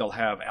 but like they'll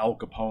have Al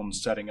Capone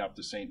setting up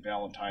the St.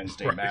 Valentine's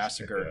Day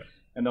Massacre,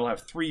 and they'll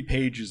have 3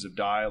 pages of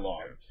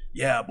dialogue.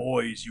 Yeah,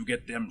 boys, you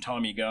get them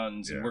Tommy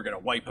guns, and we're going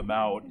to wipe them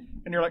out.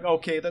 And you're like,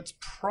 okay, that's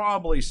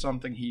probably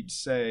something he'd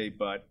say,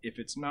 but if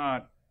it's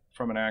not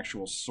from an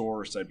actual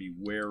source, I'd be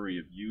wary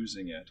of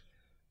using it.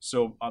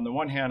 So on the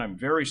one hand, I'm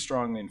very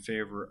strongly in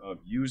favor of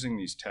using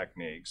these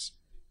techniques,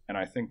 and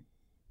I think,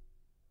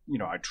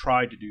 I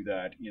tried to do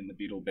that in The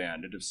Beetle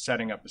Bandit, of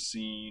setting up a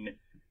scene,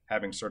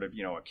 having sort of,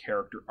 a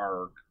character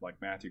arc,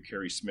 like Matthew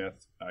Carey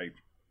Smith. I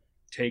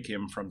take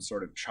him from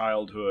sort of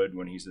childhood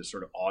when he's this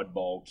sort of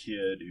oddball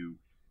kid who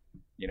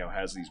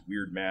has these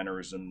weird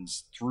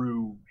mannerisms,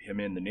 through him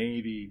in the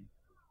Navy,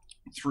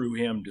 through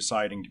him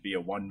deciding to be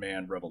a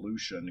one-man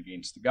revolution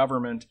against the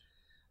government,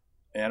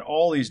 and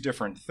all these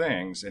different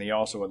things. And he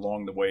also,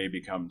 along the way,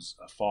 becomes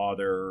a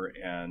father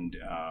and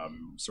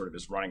sort of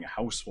is running a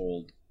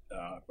household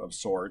of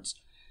sorts.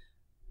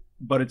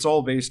 But it's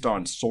all based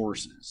on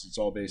sources. It's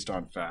all based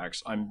on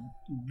facts.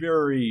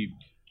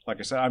 Like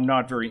I said, I'm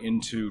not very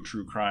into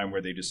true crime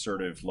where they just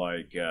sort of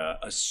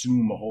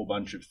assume a whole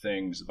bunch of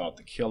things about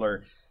the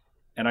killer.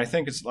 And I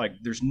think it's like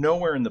there's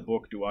nowhere in the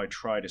book do I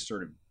try to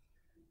sort of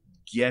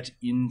get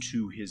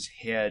into his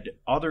head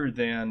other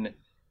than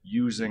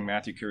using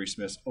Matthew Carey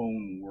Smith's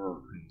own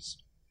words.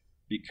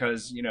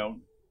 Because,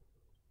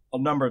 a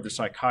number of the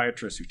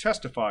psychiatrists who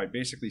testified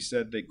basically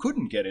said they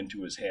couldn't get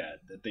into his head,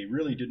 that they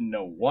really didn't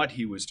know what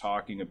he was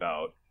talking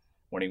about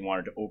when he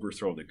wanted to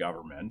overthrow the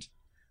government.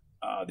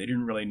 They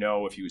didn't really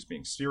know if he was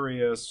being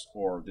serious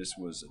or this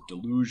was a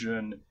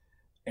delusion.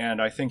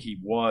 And I think he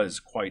was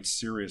quite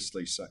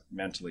seriously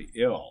mentally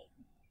ill.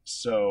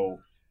 So,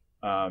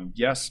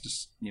 yes,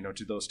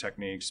 to those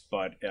techniques,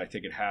 but I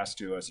think it has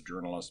to, as a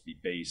journalist, be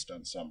based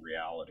on some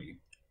reality.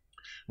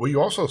 Well,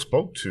 you also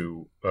spoke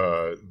to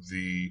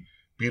the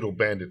Beetle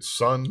Bandit's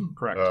son,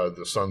 Correct.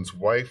 The son's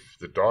wife,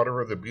 the daughter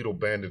of the Beetle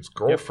Bandit's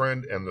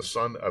girlfriend, and the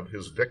son of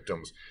his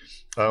victims.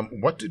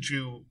 What did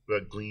you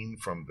glean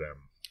from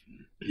them?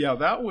 Yeah,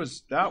 that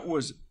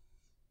was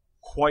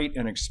quite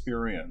an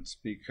experience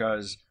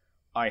because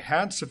I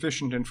had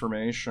sufficient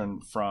information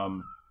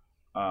from.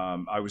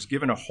 I was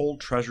given a whole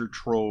treasure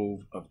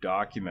trove of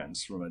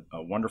documents from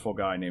a wonderful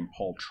guy named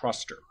Paul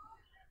Truster.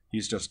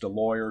 He's just a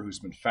lawyer who's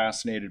been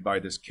fascinated by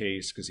this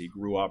case because he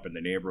grew up in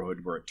the neighborhood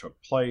where it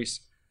took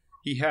place.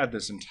 He had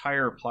this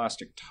entire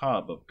plastic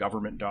tub of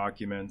government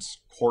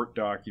documents, court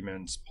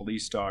documents,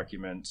 police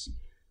documents,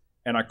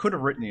 and I could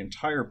have written the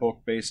entire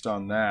book based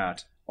on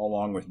that,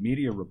 along with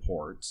media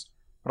reports,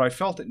 but I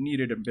felt it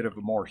needed a bit of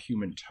a more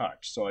human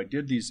touch. So I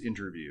did these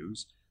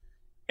interviews,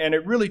 and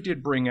it really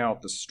did bring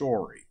out the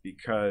story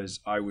because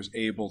I was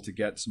able to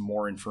get some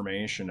more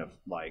information of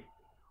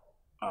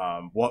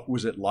what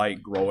was it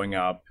like growing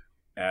up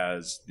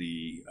as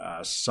the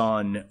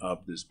son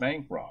of this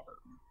bank robber.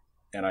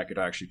 And I could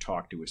actually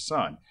talk to his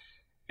son.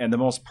 And the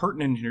most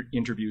pertinent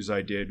interviews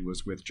I did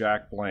was with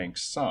Jack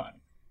Blank's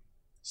son,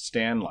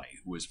 Stanley,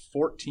 who was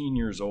 14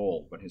 years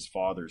old when his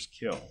father's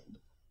killed.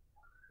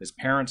 His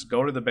parents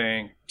go to the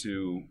bank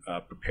to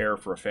prepare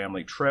for a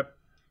family trip.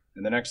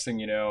 And the next thing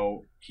you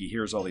know, he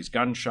hears all these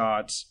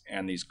gunshots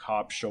and these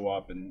cops show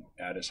up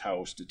at his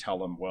house to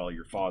tell him, well,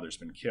 your father's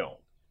been killed.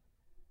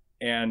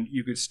 And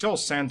you could still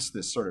sense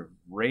this sort of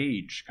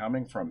rage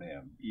coming from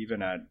him,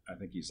 even at, I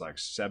think he's like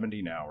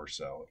 70 now or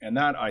so. And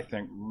that, I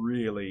think,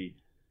 really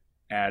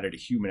added a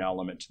human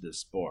element to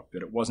this book,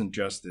 that it wasn't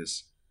just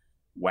this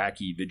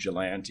wacky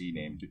vigilante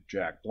named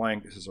Jack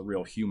Blank. This is a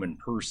real human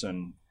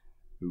person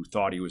who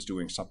thought he was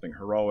doing something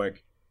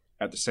heroic.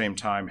 At the same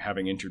time,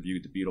 having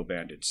interviewed the Beetle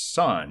Bandit's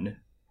son,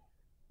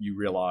 you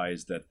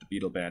realize that the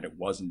Beetle Bandit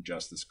wasn't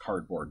just this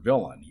cardboard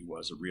villain. He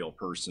was a real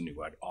person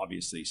who had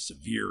obviously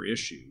severe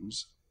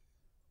issues.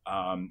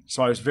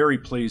 So I was very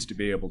pleased to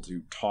be able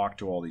to talk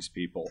to all these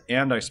people,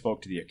 and I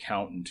spoke to the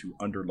accountant who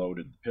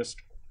underloaded the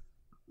pistol,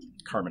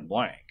 Carmen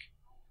Blank,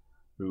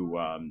 who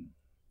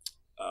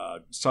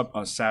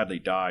sadly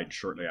died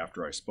shortly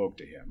after I spoke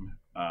to him.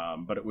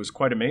 But it was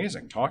quite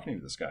amazing talking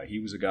to this guy. He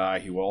was a guy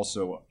who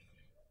also,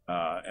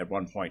 at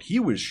one point, he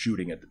was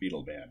shooting at the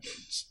Beetle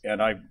Bandits,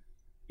 and I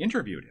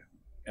interviewed him,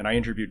 and I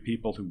interviewed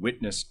people who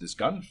witnessed this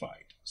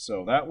gunfight.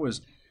 So that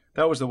was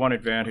the one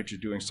advantage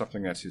of doing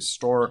something that's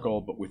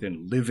historical, but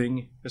within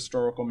living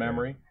historical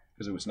memory,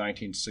 because it was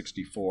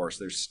 1964, so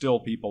there's still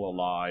people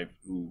alive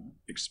who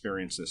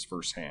experience this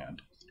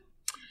firsthand.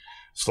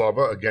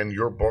 Slava, again,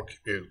 your book,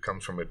 it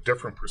comes from a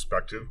different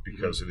perspective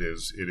because it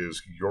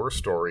is your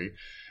story.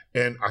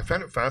 And I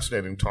found it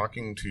fascinating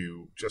talking to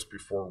you just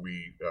before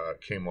we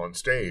came on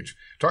stage,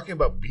 talking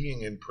about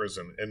being in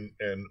prison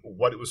and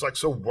what it was like.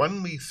 So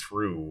run me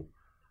through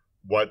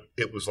what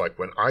it was like.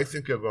 When I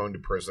think of going to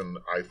prison,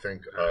 I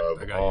think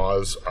of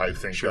Oz, I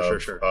think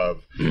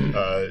of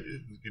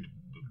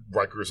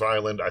Rikers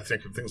Island, I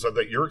think of things like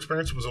that. Your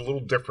experience was a little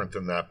different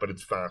than that, but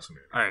it's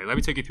fascinating. All right, let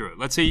me take you through it.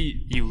 Let's say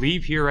you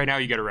leave here right now,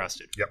 you get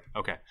arrested. Yep.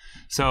 Okay.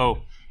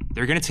 So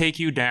they're going to take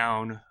you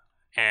down,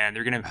 and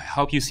they're going to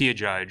help you see a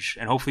judge,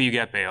 and hopefully you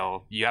get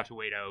bail. You have to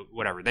wait out,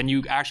 whatever. Then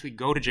you actually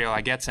go to jail. I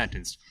get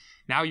sentenced.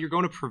 Now you're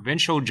going to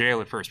provincial jail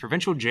at first.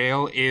 Provincial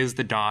jail is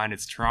the Don.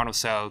 It's Toronto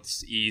South,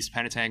 East,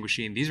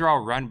 Penetanguishene. These are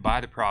all run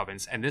by the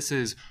province. And this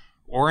is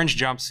orange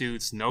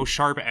jumpsuits, no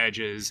sharp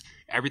edges.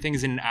 Everything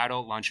is in an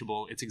adult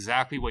lunchable. It's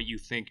exactly what you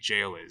think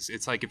jail is.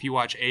 It's like if you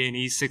watch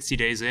A&E's 60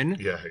 Days In,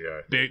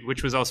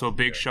 which was also a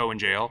big show in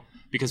jail,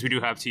 because we do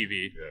have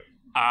TV.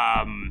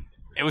 Yeah.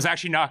 It was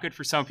actually not good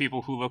for some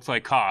people who looked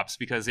like cops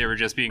because they were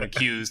just being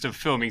accused of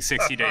filming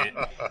 60 Days.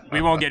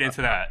 We won't get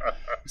into that.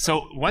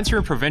 So once you're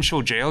in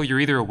provincial jail, you're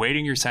either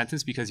awaiting your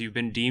sentence because you've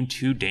been deemed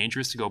too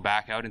dangerous to go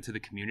back out into the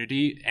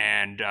community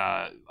and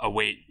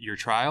await your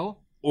trial,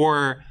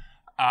 or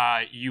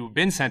you've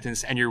been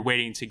sentenced and you're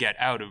waiting to get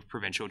out of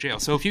provincial jail.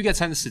 So if you get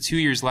sentenced to 2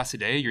 years less a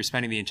day, you're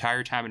spending the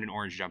entire time in an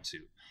orange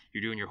jumpsuit.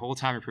 You're doing your whole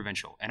time in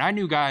provincial. And I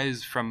knew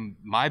guys from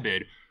my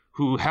bid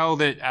who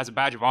held it as a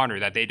badge of honor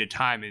that they did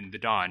time in the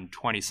Don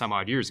 20 some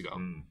odd years ago.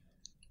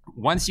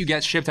 Once you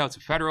get shipped out to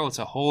federal, it's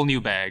a whole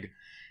new bag.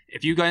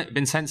 If you've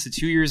been sentenced to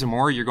 2 years or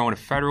more, you're going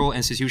to federal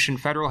institution.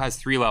 Federal has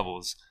 3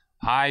 levels: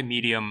 high,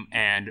 medium,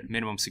 and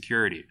minimum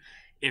security.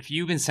 If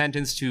you've been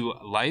sentenced to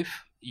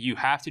life, you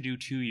have to do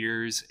 2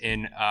 years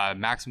in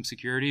maximum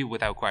security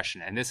without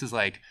question. And this is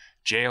like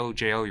jail.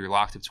 You're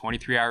locked up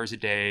 23 hours a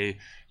day.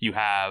 You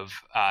have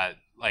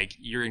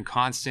you're in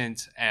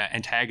constant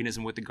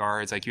antagonism with the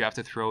guards. Like you have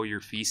to throw your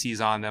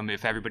feces on them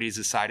if everybody's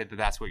decided that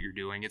that's what you're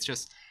doing. It's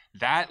just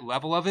That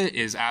level of it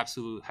is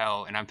absolute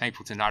hell, and I'm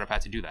thankful to not have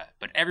had to do that.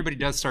 But everybody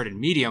does start in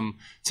medium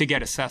to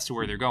get assessed to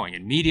where they're going.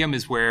 And medium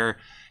is where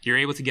you're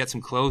able to get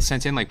some clothes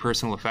sent in, like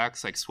personal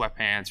effects, like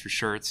sweatpants or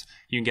shirts.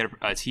 You can get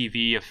a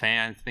TV, a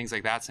fan, things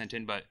like that sent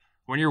in. But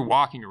when you're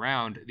walking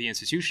around the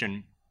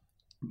institution,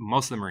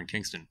 most of them are in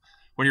Kingston.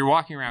 When you're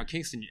walking around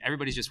Kingston,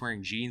 everybody's just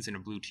wearing jeans and a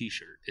blue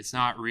t-shirt. It's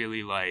not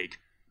really like,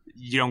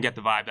 you don't get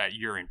the vibe that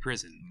you're in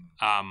prison.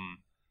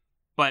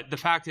 But the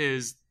fact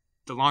is,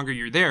 the longer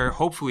you're there,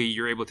 hopefully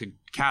you're able to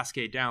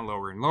cascade down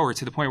lower and lower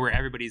to the point where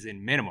everybody's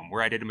in minimum,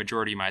 where I did a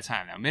majority of my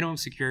time. Now, minimum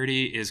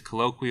security is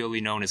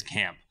colloquially known as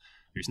camp.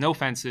 There's no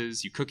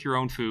fences. You cook your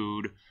own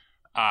food.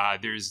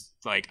 There's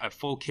like a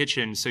full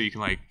kitchen so you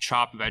can like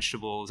chop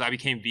vegetables. I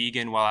became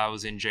vegan while I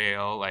was in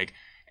jail.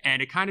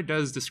 And it kind of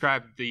does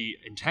describe the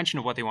intention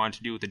of what they wanted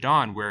to do with the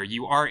Dawn, where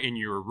you are in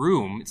your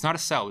room. It's not a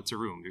cell, it's a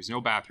room. There's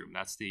no bathroom.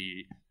 That's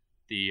the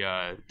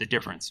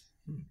difference.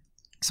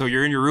 So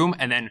you're in your room,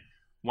 and then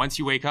once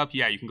you wake up,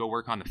 you can go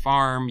work on the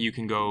farm. You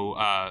can go,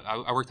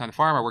 I worked on the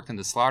farm. I worked in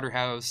the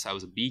slaughterhouse. I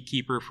was a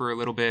beekeeper for a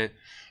little bit.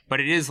 But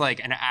it is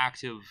like an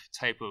active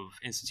type of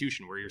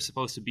institution where you're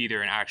supposed to be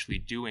there and actually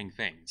doing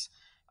things.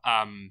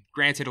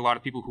 Granted, a lot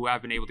of people who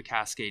have been able to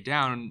cascade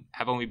down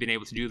have only been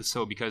able to do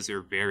so because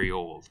they're very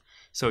old.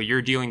 So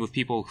you're dealing with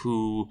people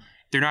who,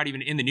 they're not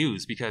even in the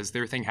news because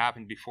their thing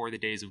happened before the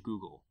days of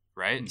Google,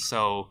 right?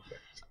 So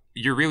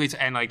you're really,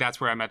 and like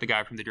that's where I met the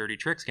guy from the Dirty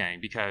Tricks gang,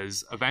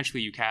 because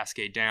eventually you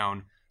cascade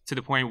down to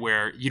the point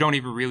where you don't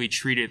even really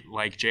treat it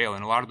like jail.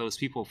 And a lot of those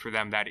people, for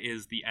them, that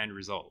is the end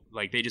result.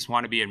 Like they just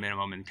want to be at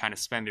minimum and kind of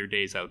spend their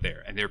days out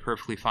there. And they're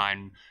perfectly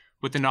fine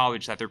with the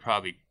knowledge that they're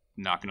probably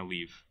not going to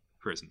leave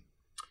prison.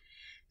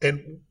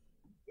 And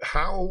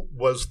how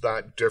was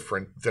that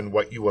different than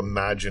what you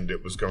imagined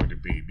it was going to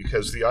be?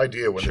 Because the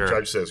idea when the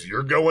judge says,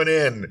 you're going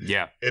in,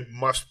 it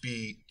must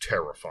be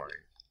terrifying.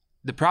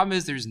 The problem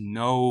is there's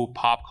no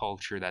pop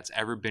culture that's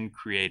ever been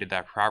created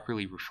that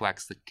properly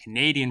reflects the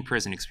Canadian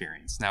prison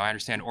experience. Now, I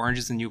understand Orange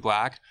is the New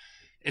Black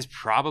is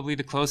probably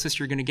the closest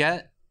you're going to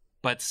get,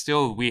 but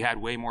still, we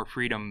had way more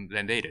freedom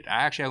than they did.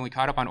 I actually only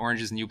caught up on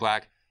Orange is the New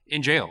Black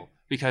in jail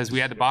because we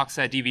had the box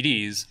set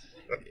DVDs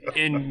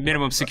in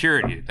minimum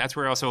security. That's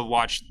where I also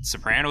watched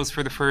Sopranos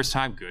for the first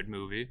time. Good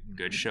movie,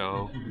 good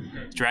show.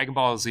 Dragon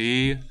Ball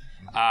Z.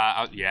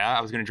 I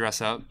was going to dress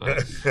up,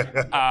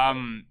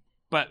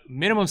 but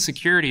minimum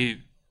security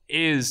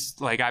is,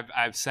 like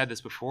I've said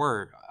this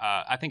before,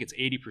 I think it's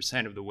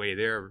 80% of the way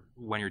there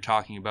when you're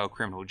talking about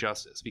criminal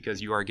justice, because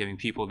you are giving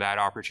people that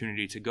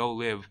opportunity to go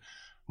live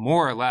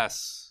more or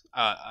less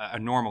a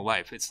normal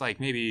life. It's like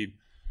maybe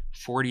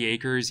 40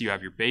 acres, you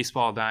have your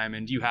baseball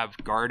diamond, you have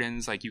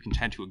gardens, like you can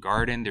tend to a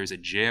garden, there's a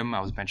gym.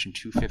 I was benching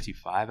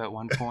 255 at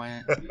one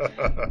point.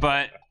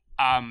 But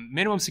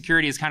minimum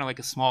security is kind of like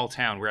a small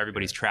town where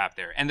everybody's trapped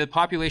there. And the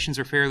populations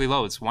are fairly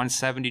low. It's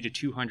 170 to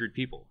 200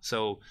 people.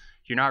 So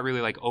you're not really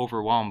like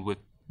overwhelmed with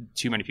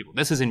too many people.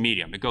 This is in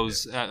medium. It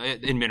goes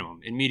in minimum.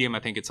 In medium, I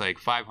think it's like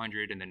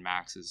 500, and then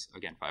max is,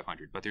 again,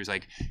 500. But there's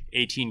like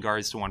 18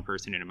 guards to one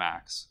person in a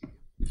max.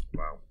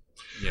 Wow.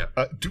 Yeah.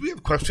 Do we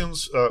have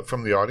questions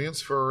from the audience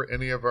for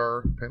any of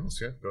our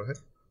panelists? Yeah, go ahead.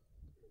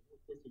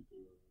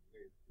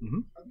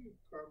 Mm-hmm. How do you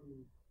come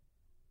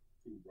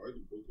to write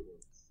a book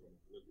about something?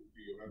 Like,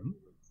 do you have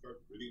to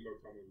start reading about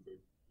someone and say,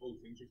 oh,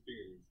 it's interesting,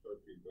 and you start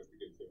to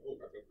investigate and say, oh,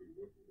 that's actually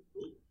worth in the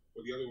book?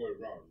 Or the other way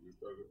around, you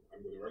start, I'm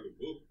going to write a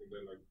book, and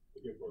then like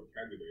looking for a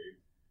candidate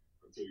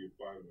until you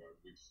find one,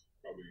 which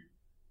probably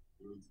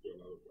leads to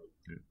another place.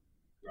 Yeah.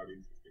 Not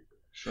interesting.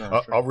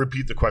 Sure. I'll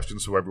repeat the question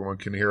so everyone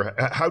can hear.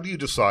 How do you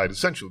decide?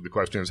 Essentially, the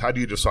question is, how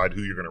do you decide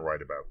who you're going to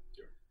write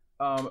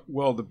about?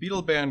 Well, the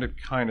Beetle Bandit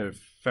kind of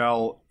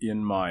fell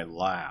in my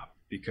lap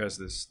because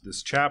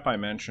this chap I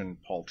mentioned,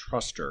 Paul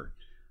Truster,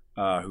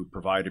 who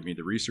provided me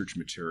the research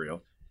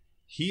material,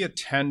 he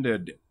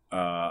attended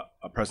a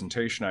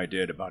presentation I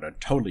did about a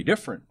totally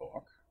different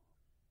book.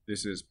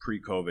 This is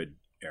pre-COVID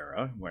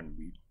era when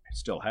we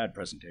still had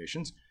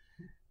presentations.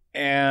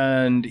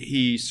 And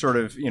he sort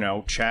of,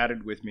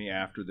 chatted with me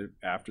after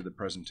the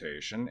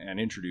presentation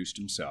and introduced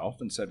himself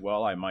and said,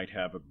 well, I might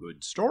have a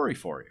good story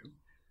for you.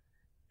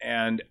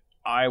 And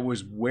I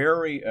was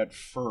wary at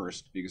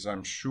first because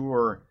I'm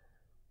sure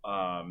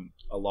a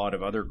lot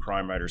of other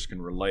crime writers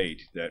can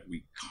relate that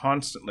we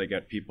constantly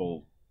get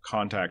people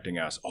contacting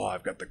us. Oh,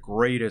 I've got the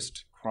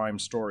greatest crime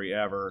story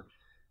ever.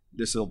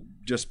 This will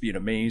just be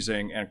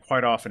amazing. And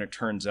quite often it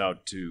turns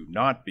out to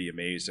not be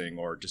amazing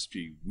or just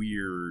be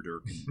weird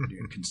or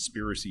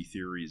conspiracy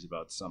theories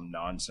about some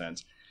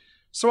nonsense.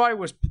 So I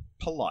was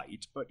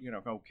polite, but,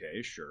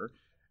 okay, sure.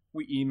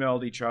 We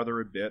emailed each other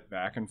a bit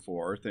back and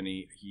forth, and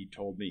he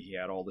told me he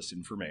had all this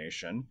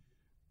information.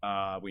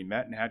 We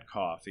met and had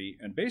coffee.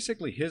 And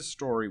basically his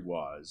story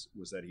was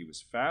that he was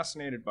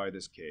fascinated by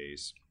this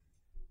case.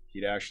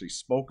 He'd actually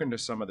spoken to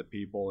some of the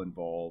people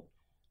involved.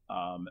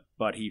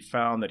 But he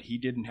found that he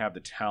didn't have the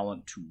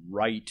talent to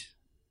write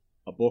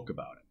a book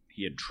about it.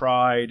 He had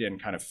tried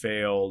and kind of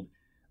failed.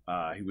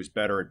 He was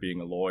better at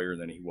being a lawyer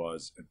than he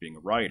was at being a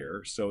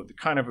writer. So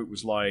it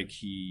was like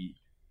he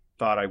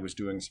thought I was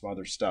doing some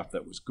other stuff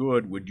that was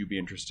good. Would you be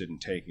interested in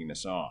taking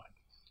this on?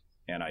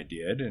 And I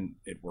did, and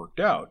it worked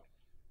out.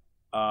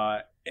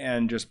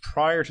 And just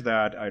prior to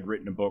that, I'd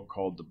written a book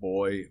called The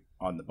Boy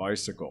on the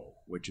Bicycle,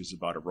 which is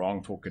about a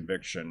wrongful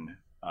conviction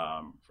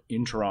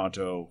in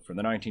Toronto from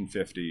the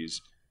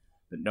 1950s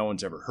that no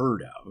one's ever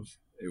heard of.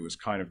 It was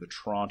kind of the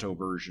Toronto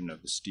version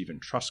of the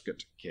Stephen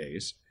Truscott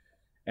case.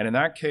 And in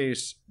that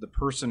case, the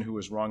person who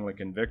was wrongly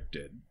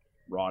convicted,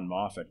 Ron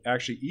Moffat,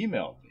 actually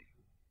emailed me.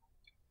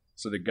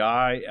 So the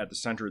guy at the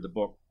center of the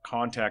book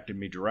contacted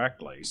me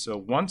directly. So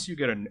once you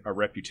get a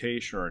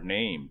reputation or a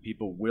name,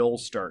 people will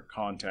start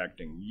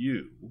contacting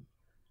you.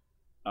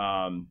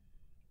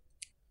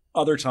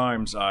 Other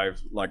times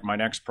like my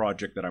next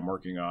project that I'm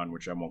working on,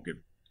 which I won't give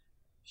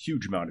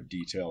huge amount of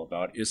detail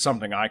about, is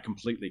something I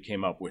completely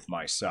came up with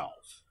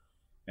myself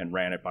and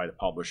ran it by the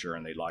publisher,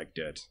 and they liked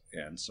it.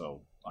 And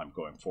so I'm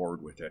going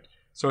forward with it.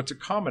 So it's a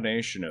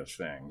combination of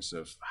things,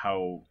 of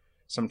how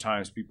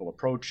sometimes people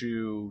approach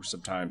you,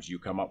 sometimes you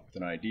come up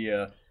with an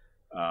idea,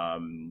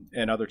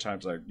 and other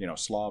times,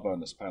 Slava on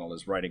this panel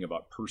is writing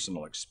about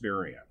personal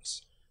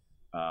experience,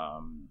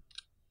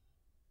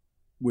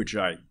 which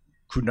I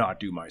could not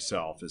do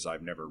myself, as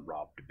I've never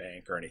robbed a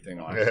bank or anything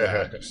like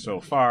that so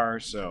far.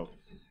 So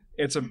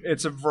it's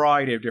a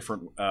variety of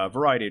different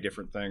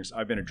things.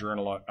 I've been a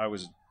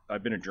journalist.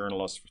 I've been a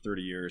journalist for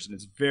 30 years, and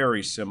it's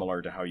very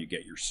similar to how you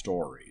get your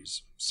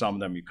stories. Some of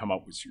them you come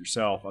up with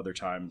yourself. Other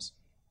times,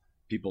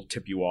 people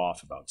tip you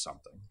off about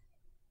something.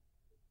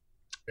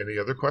 Any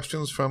other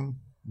questions from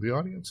the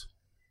audience?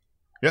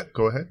 Yeah,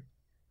 go ahead.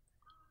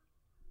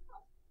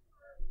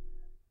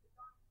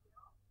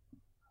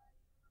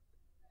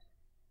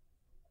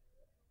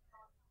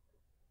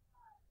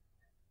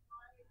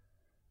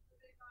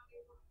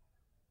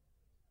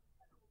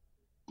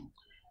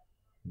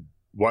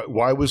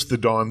 Why was the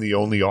Don the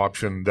only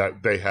option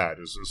that they had,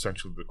 is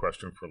essentially the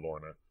question for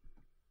Lorna.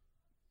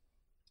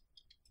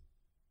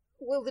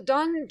 Well, the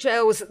Don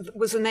jail was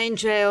the main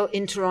jail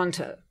in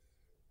Toronto.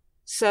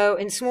 So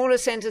in smaller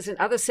centres and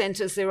other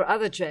centres, there were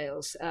other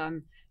jails.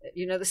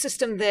 The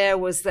system there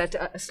was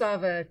that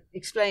Slava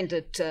explained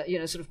it,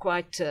 sort of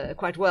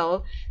quite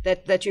well,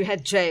 that you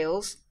had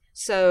jails.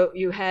 So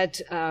you had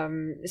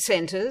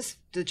centres,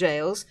 the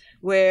jails,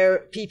 where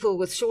people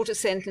with shorter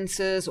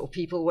sentences or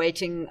people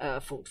waiting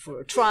for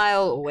a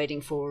trial or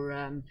waiting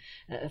for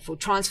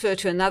transfer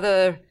to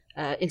another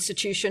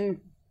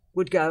institution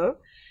would go.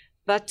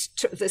 But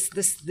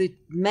the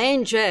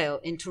main jail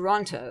in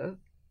Toronto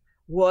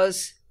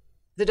was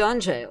the Don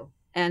jail,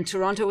 and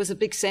Toronto was a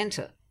big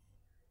centre.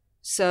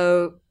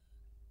 So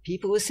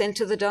people were sent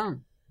to the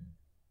Don.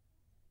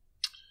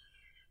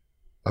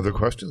 Other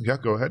questions? Yeah,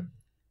 go ahead.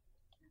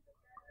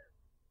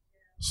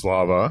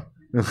 Slava.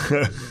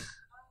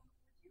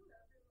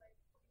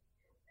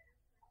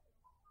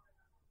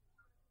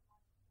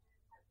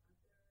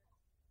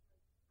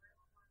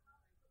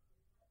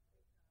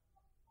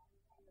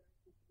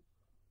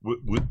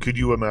 Could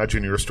you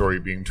imagine your story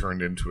being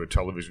turned into a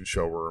television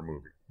show or a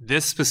movie?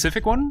 This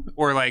specific one?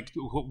 Or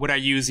would I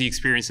use the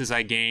experiences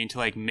I gained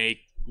to make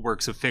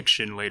works of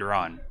fiction later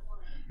on?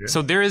 Yeah.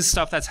 So there is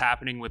stuff that's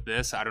happening with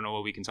this. I don't know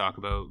what we can talk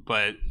about,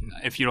 but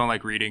if you don't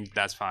like reading,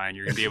 that's fine.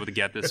 You're going to be able to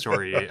get this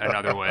story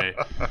another way.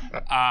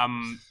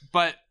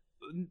 But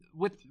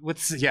with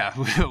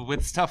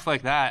stuff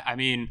like that, I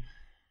mean,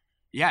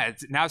 yeah,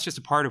 now it's just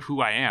a part of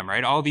who I am,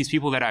 right? All these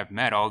people that I've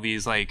met, all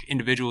these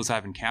individuals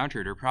I've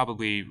encountered are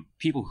probably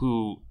people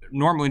who,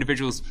 normal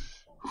individuals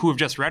who have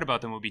just read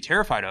about them would be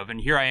terrified of.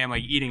 And here I am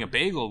eating a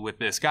bagel with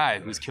this guy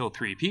who's killed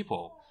 3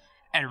 people.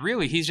 And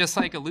really, he's just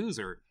a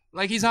loser.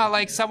 He's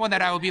not someone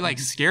that I would be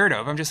scared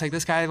of. I'm just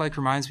this guy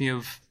reminds me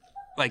of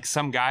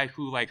some guy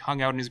who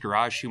hung out in his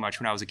garage too much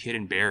when I was a kid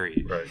in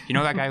Barrie. Right. You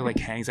know that guy who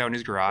hangs out in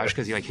his garage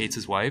because he hates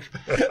his wife?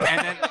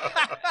 And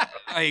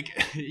then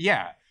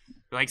yeah.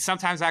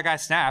 Sometimes that guy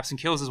snaps and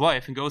kills his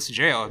wife and goes to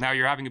jail. And now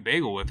you're having a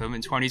bagel with him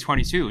in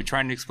 2022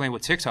 trying to explain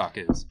what TikTok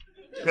is.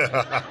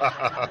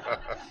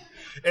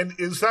 And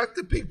is that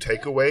the big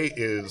takeaway,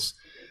 is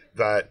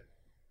that,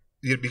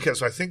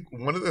 because I think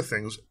one of the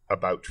things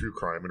about true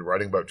crime and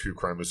writing about true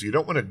crime is you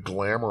don't want to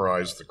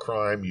glamorize the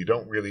crime. You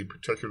don't really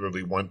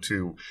particularly want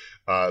to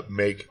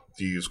make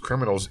these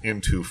criminals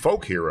into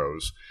folk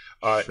heroes.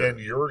 Sure. And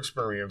your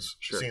experience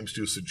seems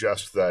to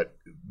suggest that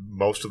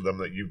most of them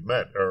that you've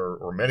met,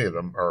 or many of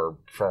them, are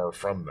far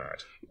from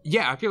that.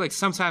 Yeah, I feel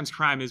sometimes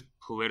crime is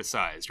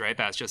politicized, right?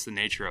 That's just the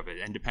nature of it.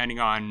 And depending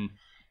on,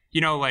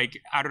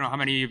 I don't know how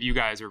many of you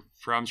guys are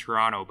from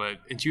Toronto,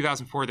 but in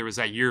 2004, there was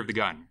that year of the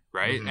gun,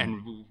 right? Mm-hmm.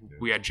 And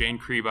we had Jane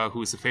Kriba, who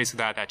was the face of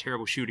that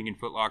terrible shooting in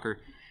Foot Locker.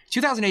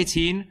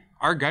 2018,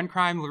 our gun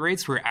crime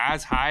rates were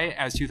as high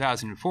as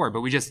 2004,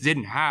 but we just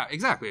didn't have,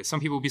 exactly. Some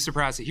people would be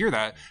surprised to hear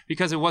that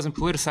because it wasn't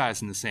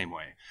politicized in the same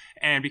way.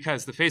 And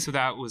because the face of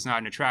that was not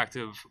an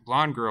attractive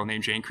blonde girl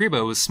named Jane Kriba,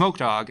 it was Smoke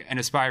Dogg, an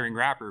aspiring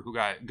rapper who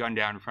got gunned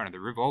down in front of the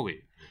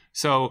Rivoli.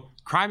 So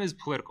crime is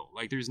political.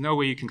 There's no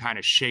way you can kind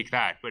of shake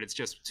that, but it's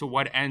just, to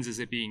what ends is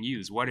it being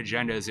used? What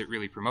agenda is it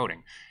really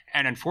promoting?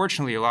 And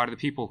unfortunately, a lot of the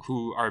people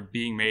who are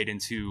being made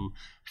into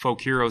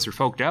folk heroes or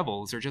folk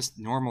devils are just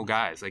normal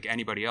guys like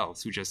anybody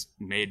else who just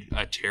made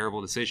a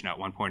terrible decision at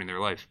one point in their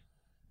life.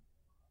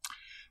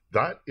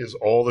 That is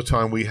all the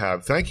time we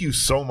have. Thank you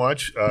so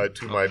much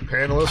to my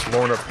panelists,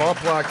 Lorna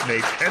Poplak,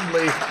 Nate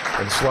Hendley,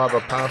 and Slava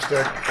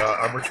Pastuk.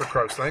 I'm Richard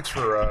Crouse. Thanks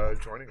for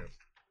joining us.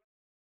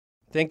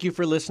 Thank you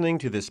for listening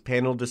to this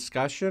panel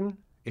discussion.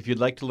 If you'd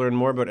like to learn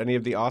more about any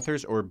of the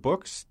authors or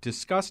books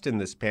discussed in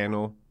this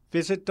panel,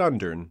 visit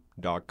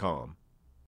dundurn.com.